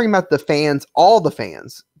talking about the fans, all the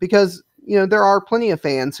fans, because there are plenty of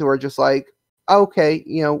fans who are just like, okay,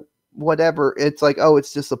 whatever. It's like, oh,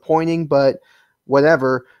 it's disappointing, but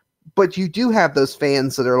whatever. But you do have those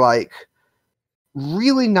fans that are like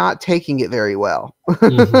really not taking it very well.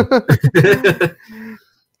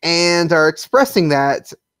 And are expressing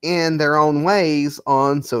that in their own ways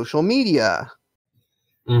on social media.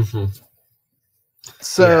 Mm-hmm.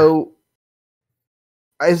 So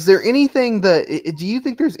is there anything do you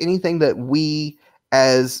think there's anything that we,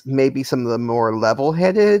 as maybe some of the more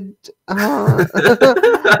level-headed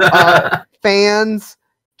fans,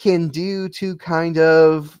 can do to kind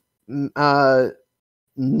of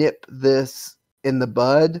nip this in the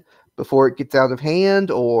bud before it gets out of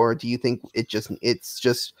hand, or do you think it's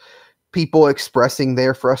just people expressing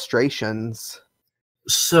their frustrations?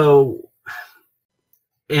 So,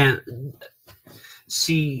 and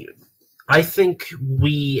see, I think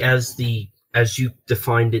we, as you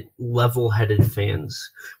defined it, level-headed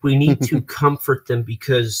fans, we need to comfort them,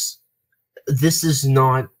 because this is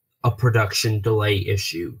not a production delay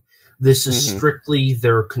issue. This is strictly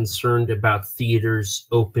they're concerned about theaters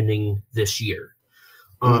opening this year.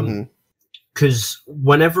 Because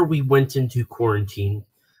whenever we went into quarantine,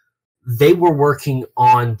 they were working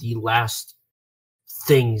on the last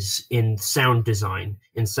things in sound design,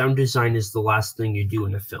 and sound design is the last thing you do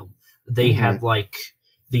in a film. They had like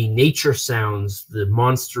the nature sounds, the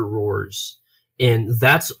monster roars, and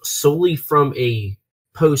that's solely from a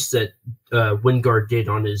post that Wingard did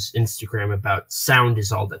on his Instagram about sound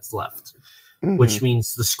is all that's left, which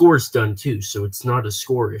means the score's done too, so it's not a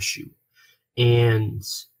score issue. And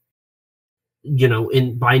you know,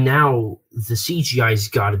 and by now the CGI's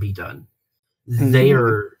got to be done.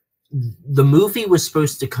 The movie was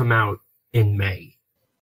supposed to come out in May,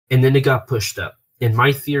 and then it got pushed up. And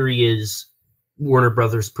my theory is Warner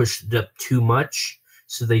Brothers pushed it up too much,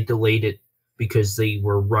 so they delayed it because they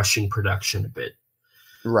were rushing production a bit.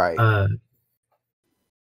 Right.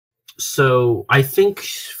 So I think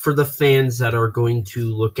for the fans that are going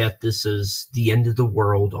to look at this as the end of the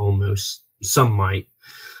world, almost, some might,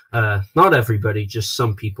 not everybody, just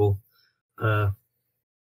some people, but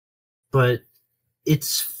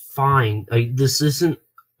it's fine. This isn't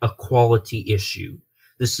a quality issue.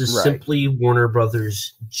 This is simply Warner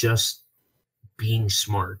Brothers just being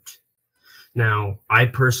smart. Now, I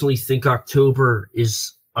personally think October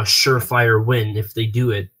is a surefire win if they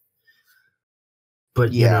do it.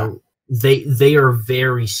 But, you know, they are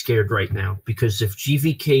very scared right now, because if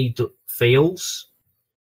GVK fails,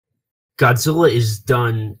 Godzilla is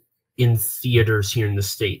done in theaters here in the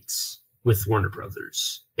States with Warner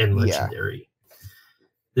Brothers and Legendary.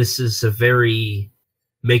 This is a very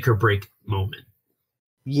make or break moment.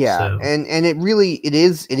 Yeah, so. and it really it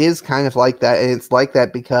is kind of like that, and it's like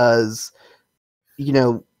that because, you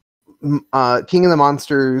know, King of the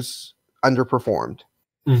Monsters underperformed.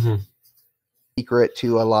 Secret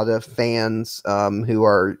to a lot of fans who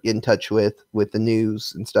are in touch with the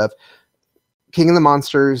news and stuff. King of the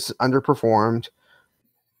Monsters underperformed.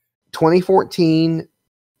 2014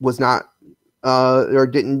 was not or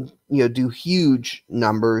didn't, you know, do huge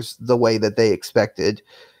numbers the way that they expected.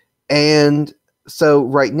 And so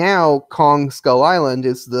right now Kong Skull Island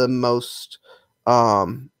is the most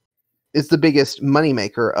is the biggest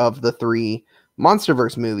moneymaker of the three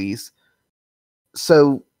MonsterVerse movies.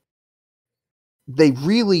 So they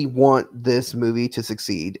really want this movie to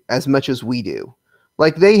succeed as much as we do.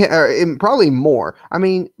 Like they are, and probably more. I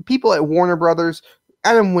mean, people at Warner Brothers,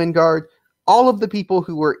 Adam Wingard, all of the people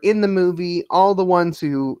who were in the movie, all the ones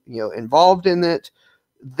who, you know, involved in it,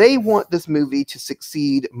 they want this movie to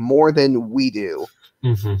succeed more than we do.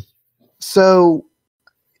 So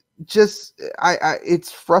just,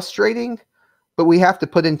 it's frustrating, but we have to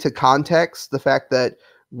put into context the fact that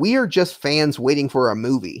we are just fans waiting for a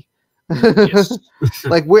movie.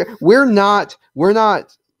 Like we're not the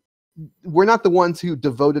ones who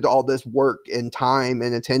devoted all this work and time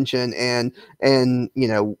and attention and you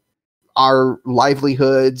know, our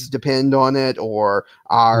livelihoods depend on it, or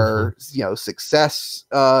our you know, success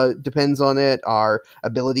depends on it, our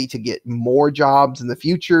ability to get more jobs in the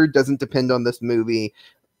future doesn't depend on this movie.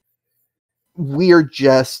 We are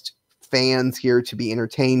just fans here to be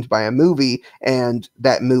entertained by a movie, and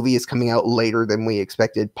that movie is coming out later than we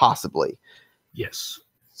expected, possibly. Yes.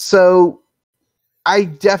 So I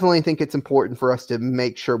definitely think it's important for us to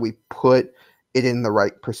make sure we put it in the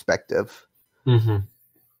right perspective.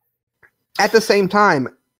 At the same time,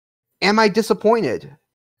 am I disappointed?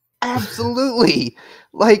 Absolutely.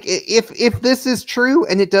 Like, if this is true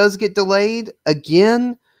and it does get delayed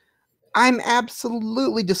again, I'm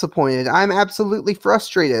absolutely disappointed. I'm absolutely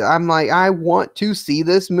frustrated. I'm like, I want to see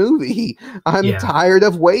this movie. I'm tired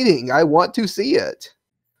of waiting. I want to see it.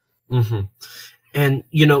 And,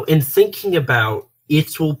 you know, in thinking about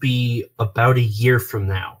it, will be about a year from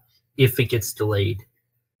now if it gets delayed.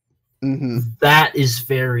 That is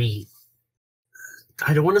very,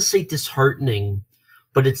 I don't want to say disheartening,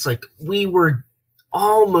 but it's like we were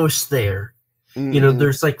almost there. You know,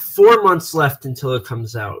 there's like 4 months left until it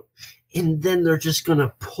comes out, and then they're just going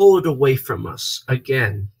to pull it away from us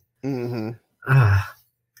again.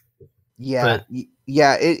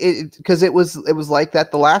 Yeah, it because it was like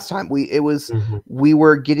that the last time we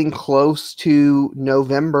were getting close to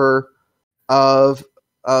November of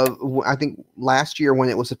I think last year when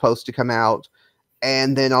it was supposed to come out,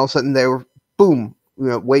 and then all of a sudden they were boom.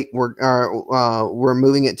 Wait, we're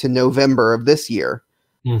moving it to November of this year.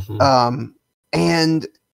 And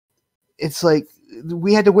it's like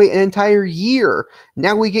we had to wait an entire year.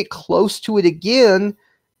 Now we get close to it again,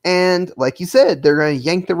 and like you said, they're going to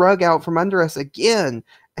yank the rug out from under us again,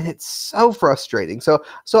 and it's so frustrating. So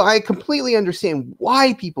I completely understand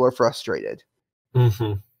why people are frustrated.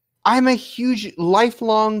 I'm a huge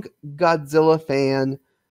lifelong Godzilla fan.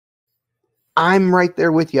 I'm right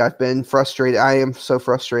there with you. I've been frustrated. I am so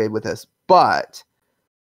frustrated with this, but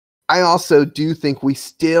I also do think we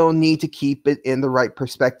still need to keep it in the right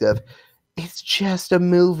perspective. It's just a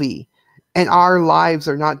movie, and our lives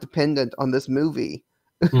are not dependent on this movie.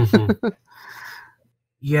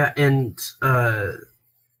 Yeah, and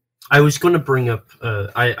I was going to bring up,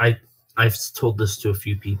 I've told this to a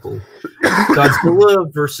few people.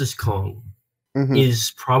 Godzilla versus Kong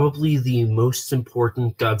is probably the most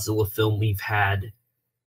important Godzilla film we've had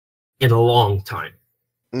in a long time.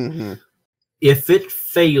 If it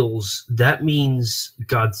fails, that means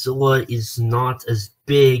Godzilla is not as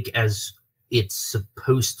big as it's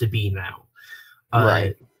supposed to be now.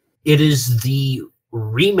 Right. It is the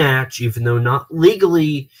rematch, even though not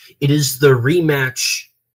legally, it is the rematch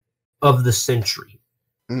of the century.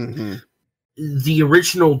 The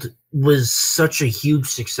original was such a huge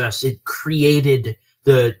success. It created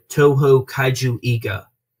the Toho Kaiju Iga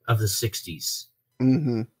of the 60s.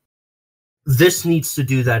 This needs to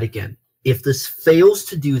do that again. If this fails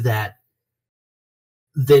to do that,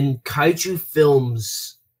 then Kaiju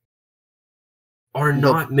Films are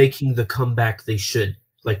not making the comeback they should,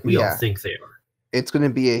 like we all think they are. It's going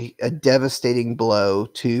to be a devastating blow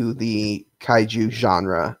to the Kaiju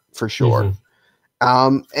genre, for sure.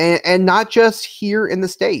 And not just here in the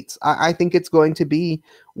States. I think it's going to be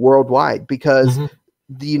worldwide, because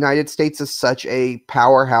the United States is such a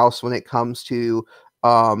powerhouse when it comes to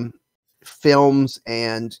films,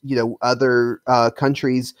 and other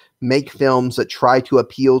countries make films that try to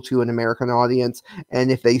appeal to an American audience,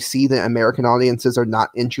 and if they see that American audiences are not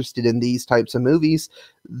interested in these types of movies,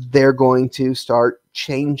 they're going to start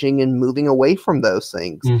changing and moving away from those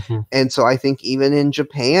things. And so I think even in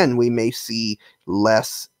Japan we may see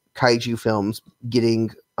less kaiju films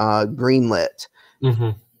getting greenlit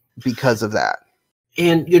because of that.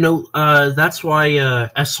 And that's why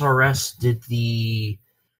SRS did the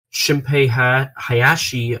Shinpei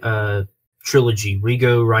Hayashi trilogy,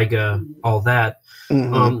 Rigo, Raiga, all that.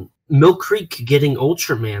 Mill Creek getting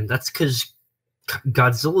Ultraman, that's because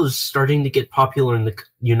Godzilla is starting to get popular in the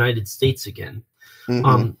United States again.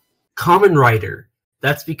 Kamen Rider,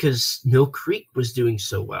 that's because Mill Creek was doing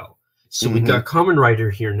so well. So we got Kamen Rider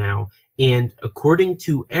here now, and according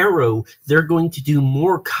to Arrow, they're going to do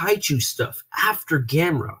more kaiju stuff after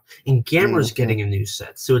Gamera, and Gamera's getting a new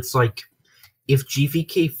set. So it's like, if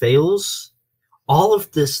GVK fails, all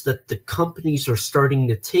of this that the companies are starting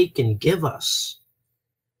to take and give us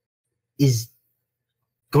is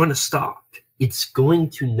going to stop. It's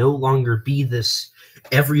going to no longer be this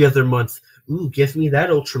every other month, ooh, give me that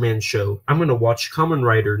Ultraman show. I'm going to watch Kamen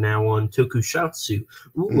Rider now on Tokusatsu.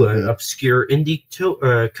 Ooh, an obscure indie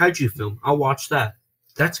kaiju film. I'll watch that.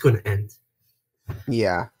 That's going to end.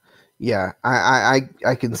 Yeah.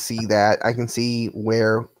 I can see that. I can see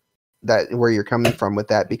where you're coming from with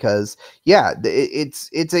that, because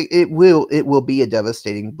it will be a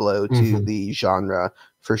devastating blow to the genre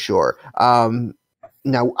for sure.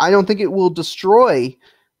 Now I don't think it will destroy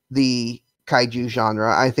the kaiju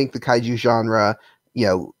genre. I think the kaiju genre,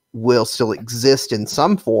 will still exist in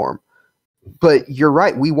some form, but you're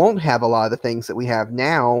right, we won't have a lot of the things that we have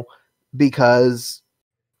now, because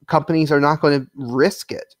companies are not going to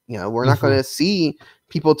risk it. We're not going to see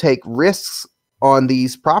people take risks on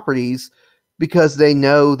these properties, because they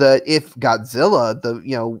know that if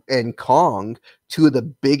Godzilla, and Kong, two of the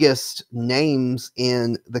biggest names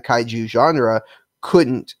in the kaiju genre,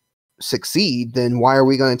 couldn't succeed, then why are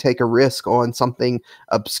we going to take a risk on something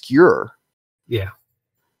obscure?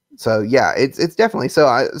 So it's definitely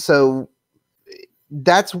so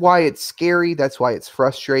that's why it's scary, that's why it's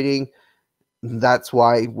frustrating, that's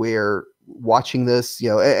why we're watching this,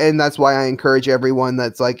 and that's why I encourage everyone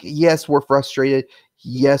that's like, yes, we're frustrated,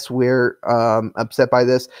 yes, we're upset by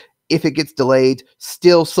this. If it gets delayed,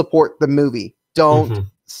 still support the movie. Don't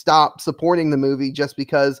stop supporting the movie just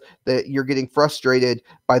because that you're getting frustrated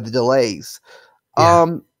by the delays.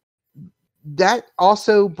 That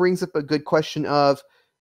also brings up a good question of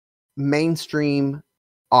mainstream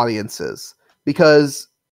audiences, because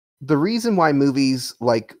the reason why movies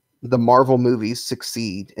like the Marvel movies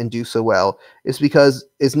succeed and do so well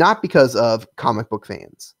is not because of comic book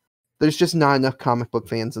fans. There's just not enough comic book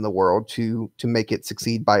fans in the world to make it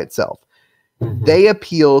succeed by itself. Mhm. They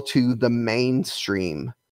appeal to the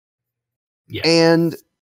mainstream. Yes. And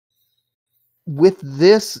with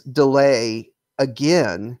this delay,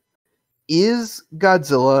 again, is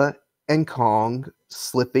Godzilla and Kong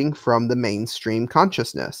slipping from the mainstream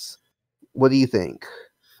consciousness? What do you think?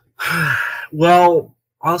 Well,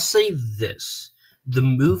 I'll say this. The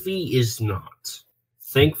movie is not.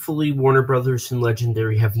 Thankfully, Warner Brothers and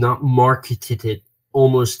Legendary have not marketed it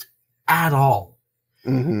almost at all.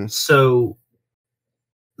 Mm-hmm. So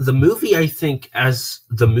the movie, I think, as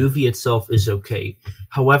the movie itself is okay.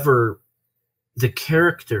 However, the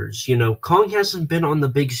characters, Kong hasn't been on the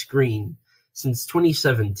big screen since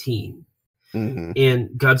 2017. Mm-hmm. And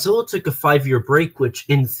Godzilla took a 5-year break, which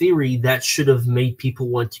in theory, that should have made people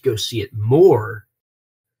want to go see it more.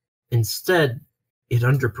 Instead, it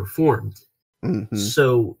underperformed. Mm-hmm.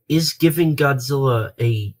 So is giving Godzilla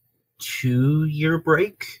a 2-year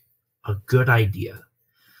break a good idea?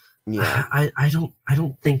 Yeah. I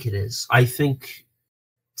don't think it is. I think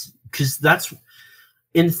because that's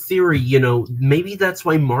in theory, maybe that's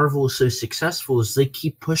why Marvel is so successful is they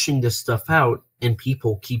keep pushing this stuff out and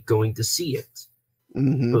people keep going to see it.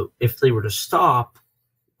 Mm-hmm. But if they were to stop,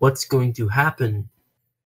 what's going to happen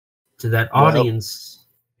to that audience?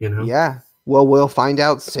 Yeah. Well, we'll find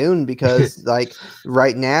out soon because, like,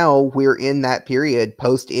 right now we're in that period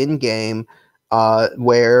post Endgame,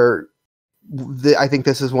 where I think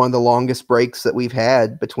this is one of the longest breaks that we've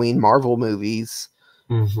had between Marvel movies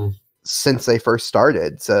since they first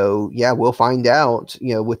started. So yeah, we'll find out,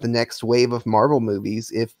 with the next wave of Marvel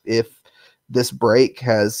movies, if this break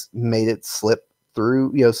has made it slip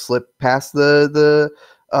through, slip past the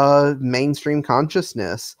mainstream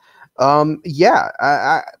consciousness.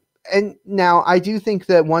 And now I do think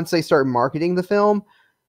that once they start marketing the film,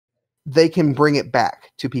 they can bring it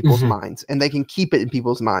back to people's minds and they can keep it in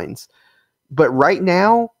people's minds. But right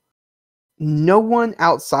now, no one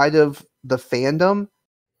outside of the fandom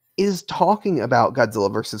is talking about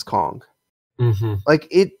Godzilla versus Kong. Like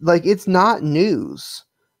it's not news.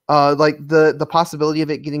 Like the possibility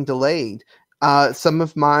of it getting delayed. Some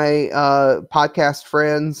of my podcast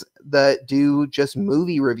friends that do just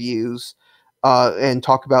movie reviews and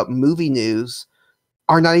talk about movie news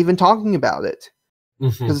are not even talking about it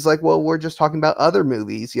because it's like, well, we're just talking about other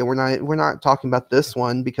movies. We're not talking about this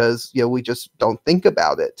one because we just don't think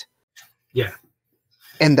about it. Yeah,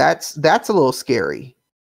 and that's a little scary.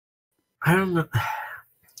 I don't know.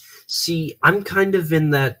 See, I'm kind of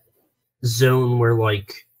in that zone where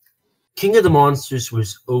like King of the Monsters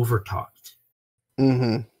was overtalked,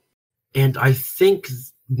 and I think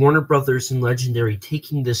Warner Brothers and Legendary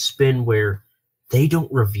taking this spin where they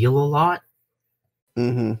don't reveal a lot.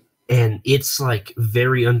 And it's like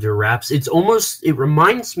very under wraps. It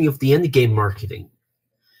reminds me of the Endgame marketing.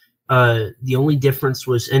 The only difference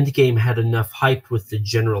was Endgame had enough hype with the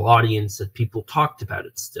general audience that people talked about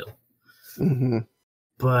it still.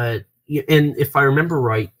 But, and if I remember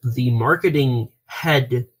right, the marketing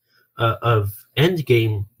head of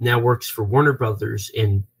Endgame now works for Warner Brothers,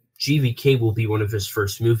 and GVK will be one of his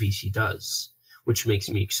first movies he does, which makes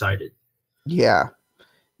me excited. Yeah.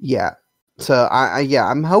 So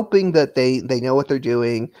I'm hoping that they know what they're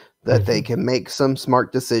doing, that they can make some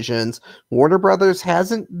smart decisions. Warner Brothers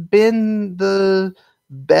hasn't been the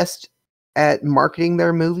best at marketing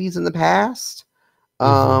their movies in the past.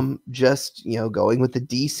 Just going with the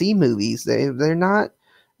DC movies,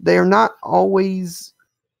 they're not always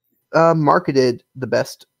marketed the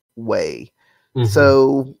best way.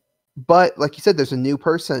 So, but like you said, there's a new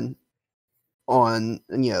person on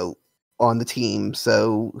the team,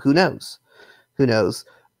 so who knows?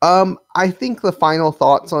 I think the final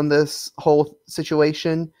thoughts on this whole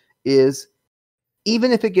situation is,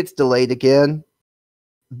 even if it gets delayed again,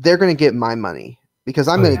 they're going to get my money because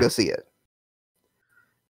I'm going to go see it.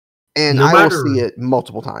 And I will see it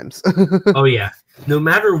multiple times. Oh yeah. No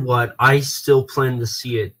matter what, I still plan to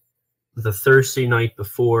see it the Thursday night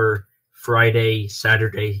before, Friday,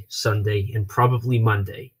 Saturday, Sunday, and probably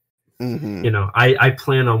Monday. I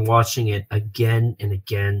plan on watching it again and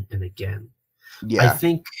again and again. Yeah. I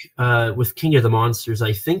think with King of the Monsters,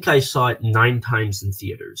 I think I saw it 9 times in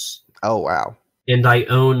theaters. Oh, wow. And I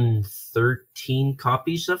own 13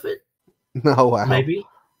 copies of it. Oh, wow. Maybe.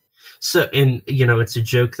 So, and, it's a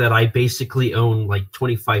joke that I basically own like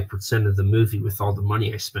 25% of the movie with all the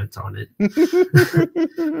money I spent on it.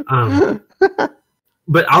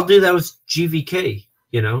 But I'll do that with GVK,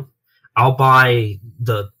 I'll buy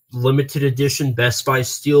the limited edition Best Buy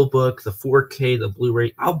Steelbook, the 4K, the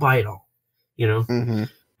Blu-ray, I'll buy it all. You know,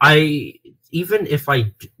 even if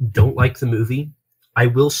I don't like the movie, I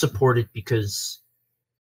will support it because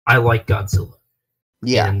I like Godzilla.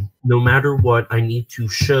 Yeah. And no matter what, I need to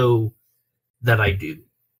show that I do.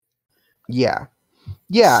 Yeah.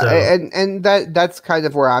 Yeah, So, and that's kind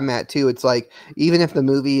of where I'm at too. It's like, even if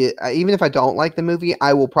I don't like the movie,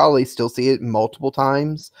 I will probably still see it multiple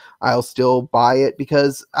times. I'll still buy it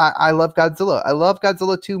because I love Godzilla. I love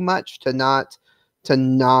Godzilla too much to not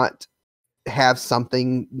have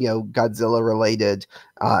something, Godzilla related,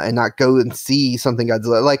 and not go and see something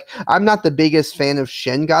Godzilla. Like, I'm not the biggest fan of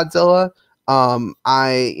Shin Godzilla.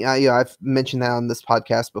 I've mentioned that on this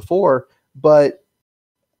podcast before, but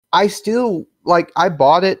I still, like, I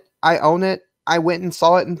bought it. I own it. I went and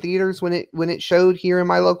saw it in theaters when it showed here in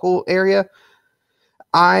my local area.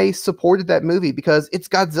 I supported that movie because it's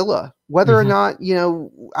Godzilla. Whether or not,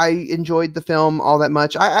 I enjoyed the film all that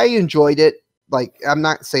much, I enjoyed it. Like, I'm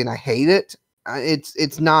not saying I hate it.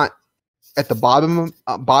 It's not at the bottom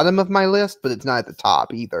of my list, but it's not at the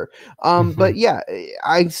top either. But yeah,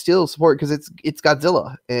 I still support because it's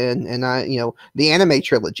Godzilla, and I, the anime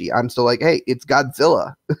trilogy, I'm still like, hey, it's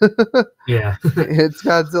Godzilla. Yeah. It's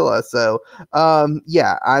Godzilla. So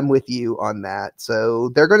yeah, I'm with you on that. So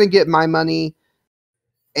they're gonna get my money,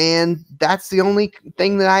 and that's the only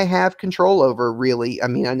thing that I have control over, really. I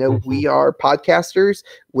mean, I know we are podcasters.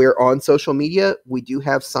 We're on social media. We do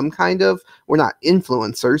have some kind of, we're not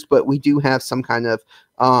influencers, but we do have some kind of,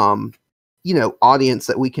 audience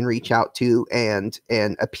that we can reach out to and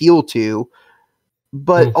appeal to.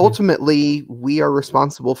 But ultimately, we are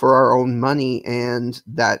responsible for our own money, and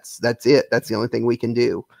that's it. That's the only thing we can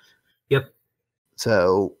do. Yep.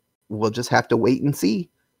 So we'll just have to wait and see.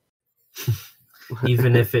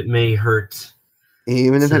 Even if it may hurt.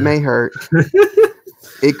 Even if it may hurt.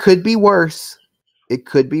 It could be worse. It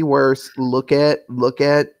could be worse. Look at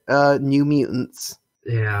New Mutants.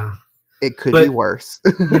 Yeah. It could be worse.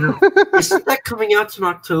 Isn't that coming out in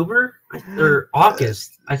October or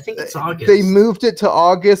August? I think it's August. They moved it to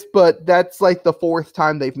August, but that's like the fourth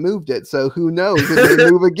time they've moved it. So who knows if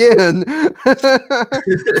they move again.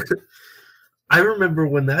 I remember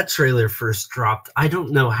when that trailer first dropped. I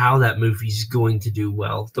don't know how that movie's going to do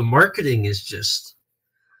well. The marketing is just,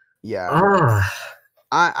 I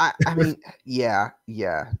mean, yeah.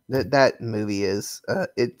 That movie is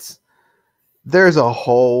there's a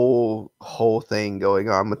whole thing going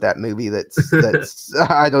on with that movie that's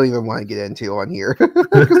I don't even want to get into on here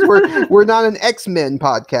because we're not an X-Men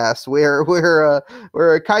podcast. We're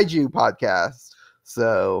a kaiju podcast.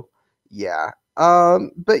 So yeah.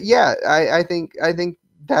 But yeah, I think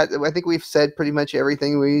we've said pretty much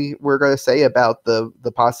everything we're going to say about the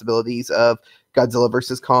possibilities of Godzilla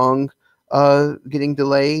versus Kong getting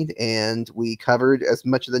delayed, and we covered as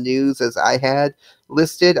much of the news as I had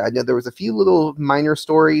listed. I know there was a few little minor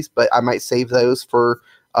stories, but I might save those for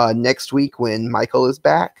next week when Michael is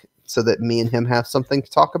back, so that me and him have something to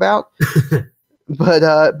talk about.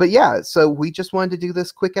 But yeah, so we just wanted to do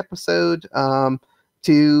this quick episode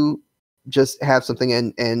to just have something,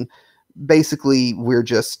 and basically we're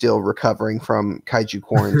just still recovering from Kaiju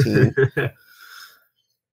Quarantine.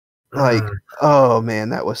 Like, oh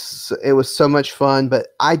man, it was so much fun, but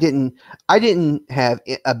I didn't have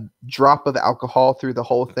a drop of alcohol through the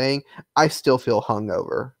whole thing. I still feel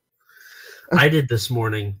hungover. I did this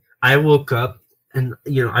morning. I woke up, and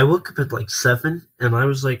I woke up at like 7, and I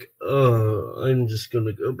was like, oh, I'm just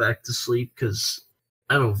gonna go back to sleep because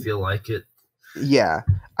I don't feel like it. Yeah,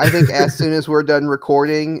 I think as soon as we're done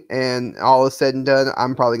recording and all is said and done,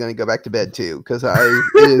 I'm probably going to go back to bed too, because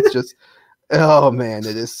it is just, oh man,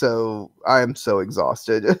 it is so, I am so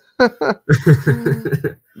exhausted.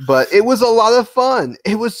 But it was a lot of fun.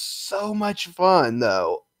 It was so much fun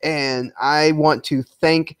though. And I want to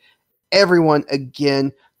thank everyone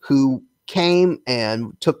again who came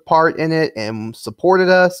and took part in it and supported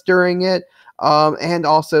us during it. And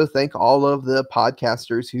also thank all of the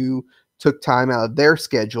podcasters who took time out of their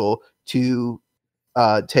schedule to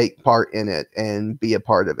take part in it and be a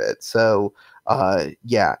part of it. So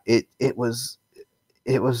yeah, it was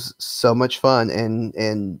so much fun,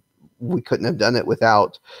 and we couldn't have done it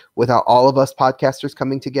without all of us podcasters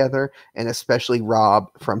coming together, and especially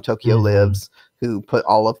Rob from Tokyo Lives, who put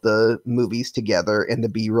all of the movies together and the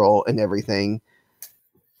B-roll and everything.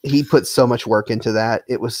 He put so much work into that.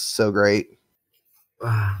 It was so great.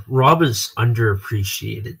 Rob is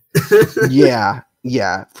underappreciated.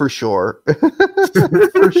 Yeah, for sure.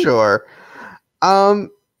 For sure.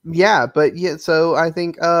 Yeah, but yeah, so I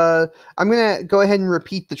think I'm gonna go ahead and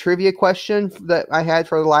repeat the trivia question that I had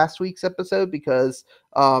for the last week's episode because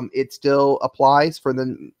it still applies for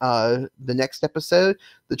the next episode.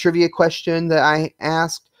 The trivia question that I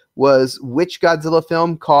asked was which Godzilla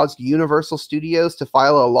film caused Universal Studios to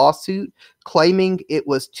file a lawsuit claiming it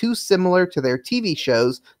was too similar to their TV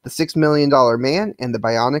shows, The $6 Million Man and The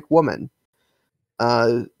Bionic Woman.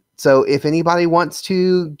 So if anybody wants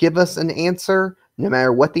to give us an answer, no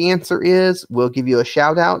matter what the answer is, we'll give you a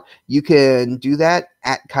shout out. You can do that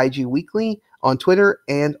at Kaiju Weekly on Twitter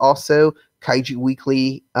and also Kaiju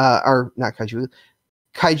Weekly, or not Kaiju,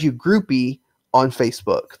 Kaiju Groupie on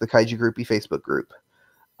Facebook, the Kaiju Groupie Facebook group.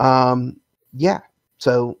 Yeah.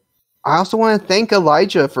 So I also want to thank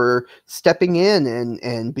Elijah for stepping in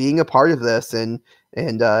and being a part of this and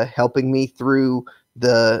helping me through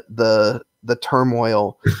the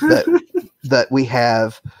turmoil that we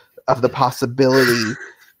have of the possibility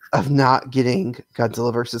of not getting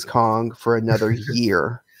Godzilla vs. Kong for another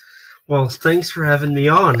year. Well, thanks for having me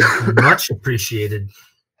on. Much appreciated.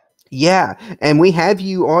 Yeah, and we have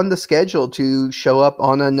you on the schedule to show up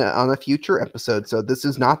on a future episode. So this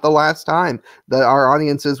is not the last time that our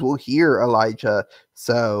audiences will hear Elijah.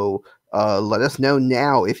 So let us know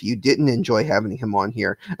now if you didn't enjoy having him on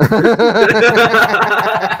here.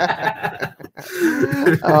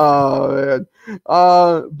 Oh man.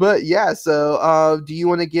 But yeah, so do you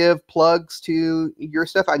want to give plugs to your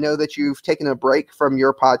stuff? I know that you've taken a break from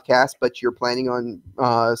your podcast, but you're planning on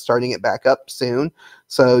starting it back up soon.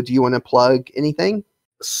 So do you want to plug anything?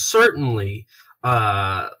 Certainly.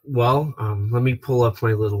 Let me pull up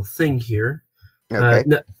my little thing here. Okay.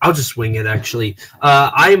 No, I'll just wing it, actually.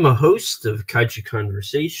 I'm a host of Kaiju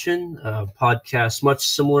Conversation, a podcast much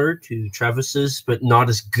similar to Travis's, but not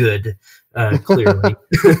as good, clearly.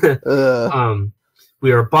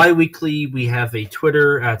 We are bi-weekly. We have a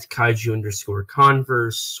Twitter at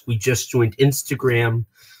Kaiju_Converse. We just joined Instagram.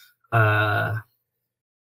 We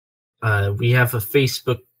have a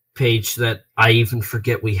Facebook page that I even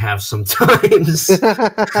forget we have sometimes.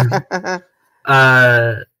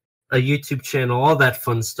 A YouTube channel, all that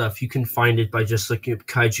fun stuff. You can find it by just looking up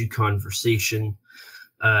Kaiju Conversation.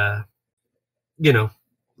 A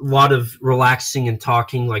lot of relaxing and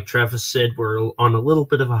talking. Like Travis said, we're on a little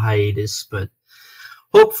bit of a hiatus, but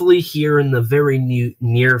hopefully here in the very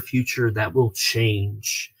near future, that will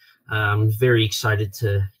change. I'm very excited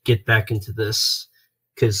to get back into this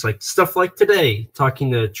because stuff like today, talking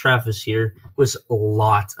to Travis here was a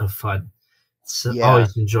lot of fun. It's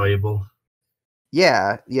always enjoyable.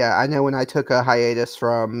 Yeah, I know when I took a hiatus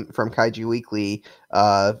from Kaiju Weekly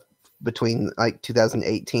between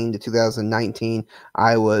 2018 to 2019,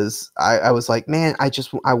 I was like, man,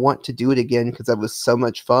 I want to do it again because that was so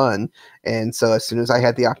much fun. And so as soon as I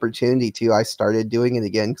had the opportunity to, I started doing it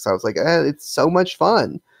again because I was like, it's so much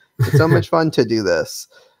fun. It's so much fun to do this.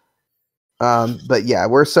 But yeah,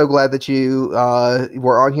 we're so glad that you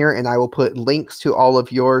were on here, and I will put links to all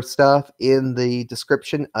of your stuff in the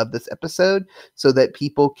description of this episode so that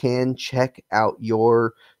people can check out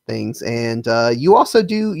your things. And you also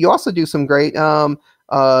do some great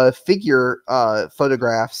figure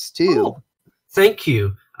photographs too. Oh, thank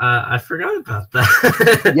you. I forgot about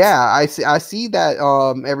that. Yeah, I see that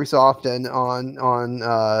every so often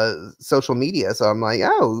on social media. So I'm like,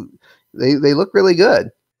 oh, they look really good.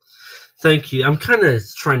 Thank you. I'm kind of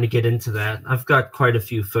trying to get into that. I've got quite a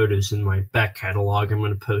few photos in my back catalog I'm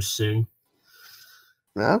going to post soon.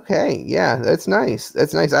 Okay, yeah, that's nice.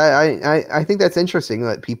 That's nice. I think that's interesting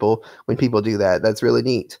that when people do that, that's really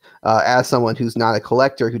neat. As someone who's not a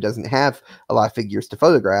collector, who doesn't have a lot of figures to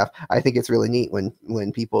photograph, I think it's really neat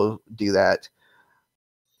when people do that.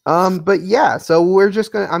 But yeah, so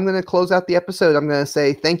I'm gonna close out the episode. I'm gonna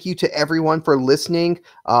say thank you to everyone for listening.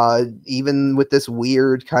 Even with this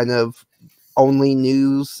weird kind of only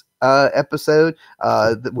news episode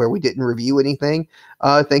where we didn't review anything.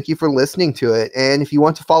 Thank you for listening to it. And if you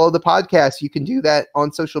want to follow the podcast, you can do that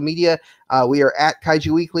on social media. We are at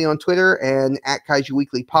Kaiju Weekly on Twitter and at Kaiju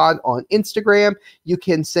Weekly Pod on Instagram. You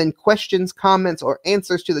can send questions, comments, or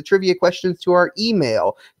answers to the trivia questions to our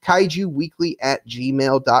email,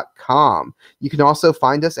 kaijuweekly@gmail.com. You can also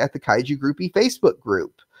find us at the Kaiju Groupie Facebook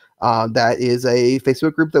group. That is a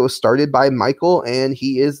Facebook group that was started by Michael, and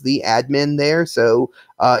he is the admin there. So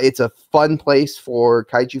it's a fun place for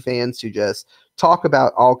Kaiju fans to just talk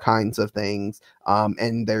about all kinds of things.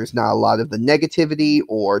 And there's not a lot of the negativity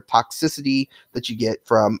or toxicity that you get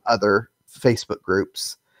from other Facebook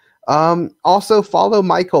groups. Also follow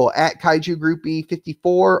Michael at Kaiju Groupie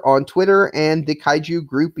 54 on Twitter and the Kaiju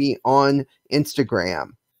Groupie on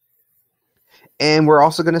Instagram. And we're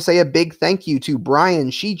also going to say a big thank you to Brian,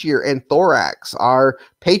 Shijir, and Thorax, our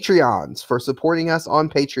Patreons, for supporting us on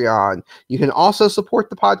Patreon. You can also support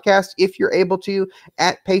the podcast if you're able to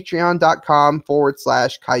at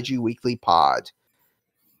patreon.com/Kaiju Weekly Pod.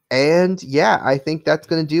 And yeah, I think that's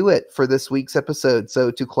going to do it for this week's episode.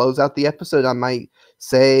 So to close out the episode, I might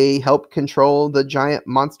say help control the giant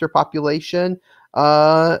monster population.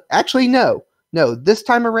 Actually, no. This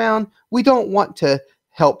time around, we don't want to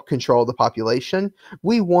help control the population.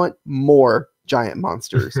 We want more giant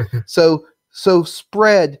monsters. So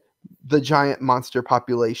spread the giant monster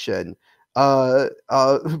population.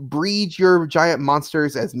 Breed your giant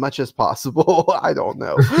monsters as much as possible. I don't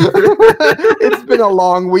know. It's been a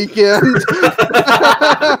long weekend.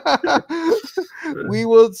 We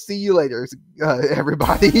will see you later,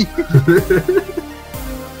 everybody.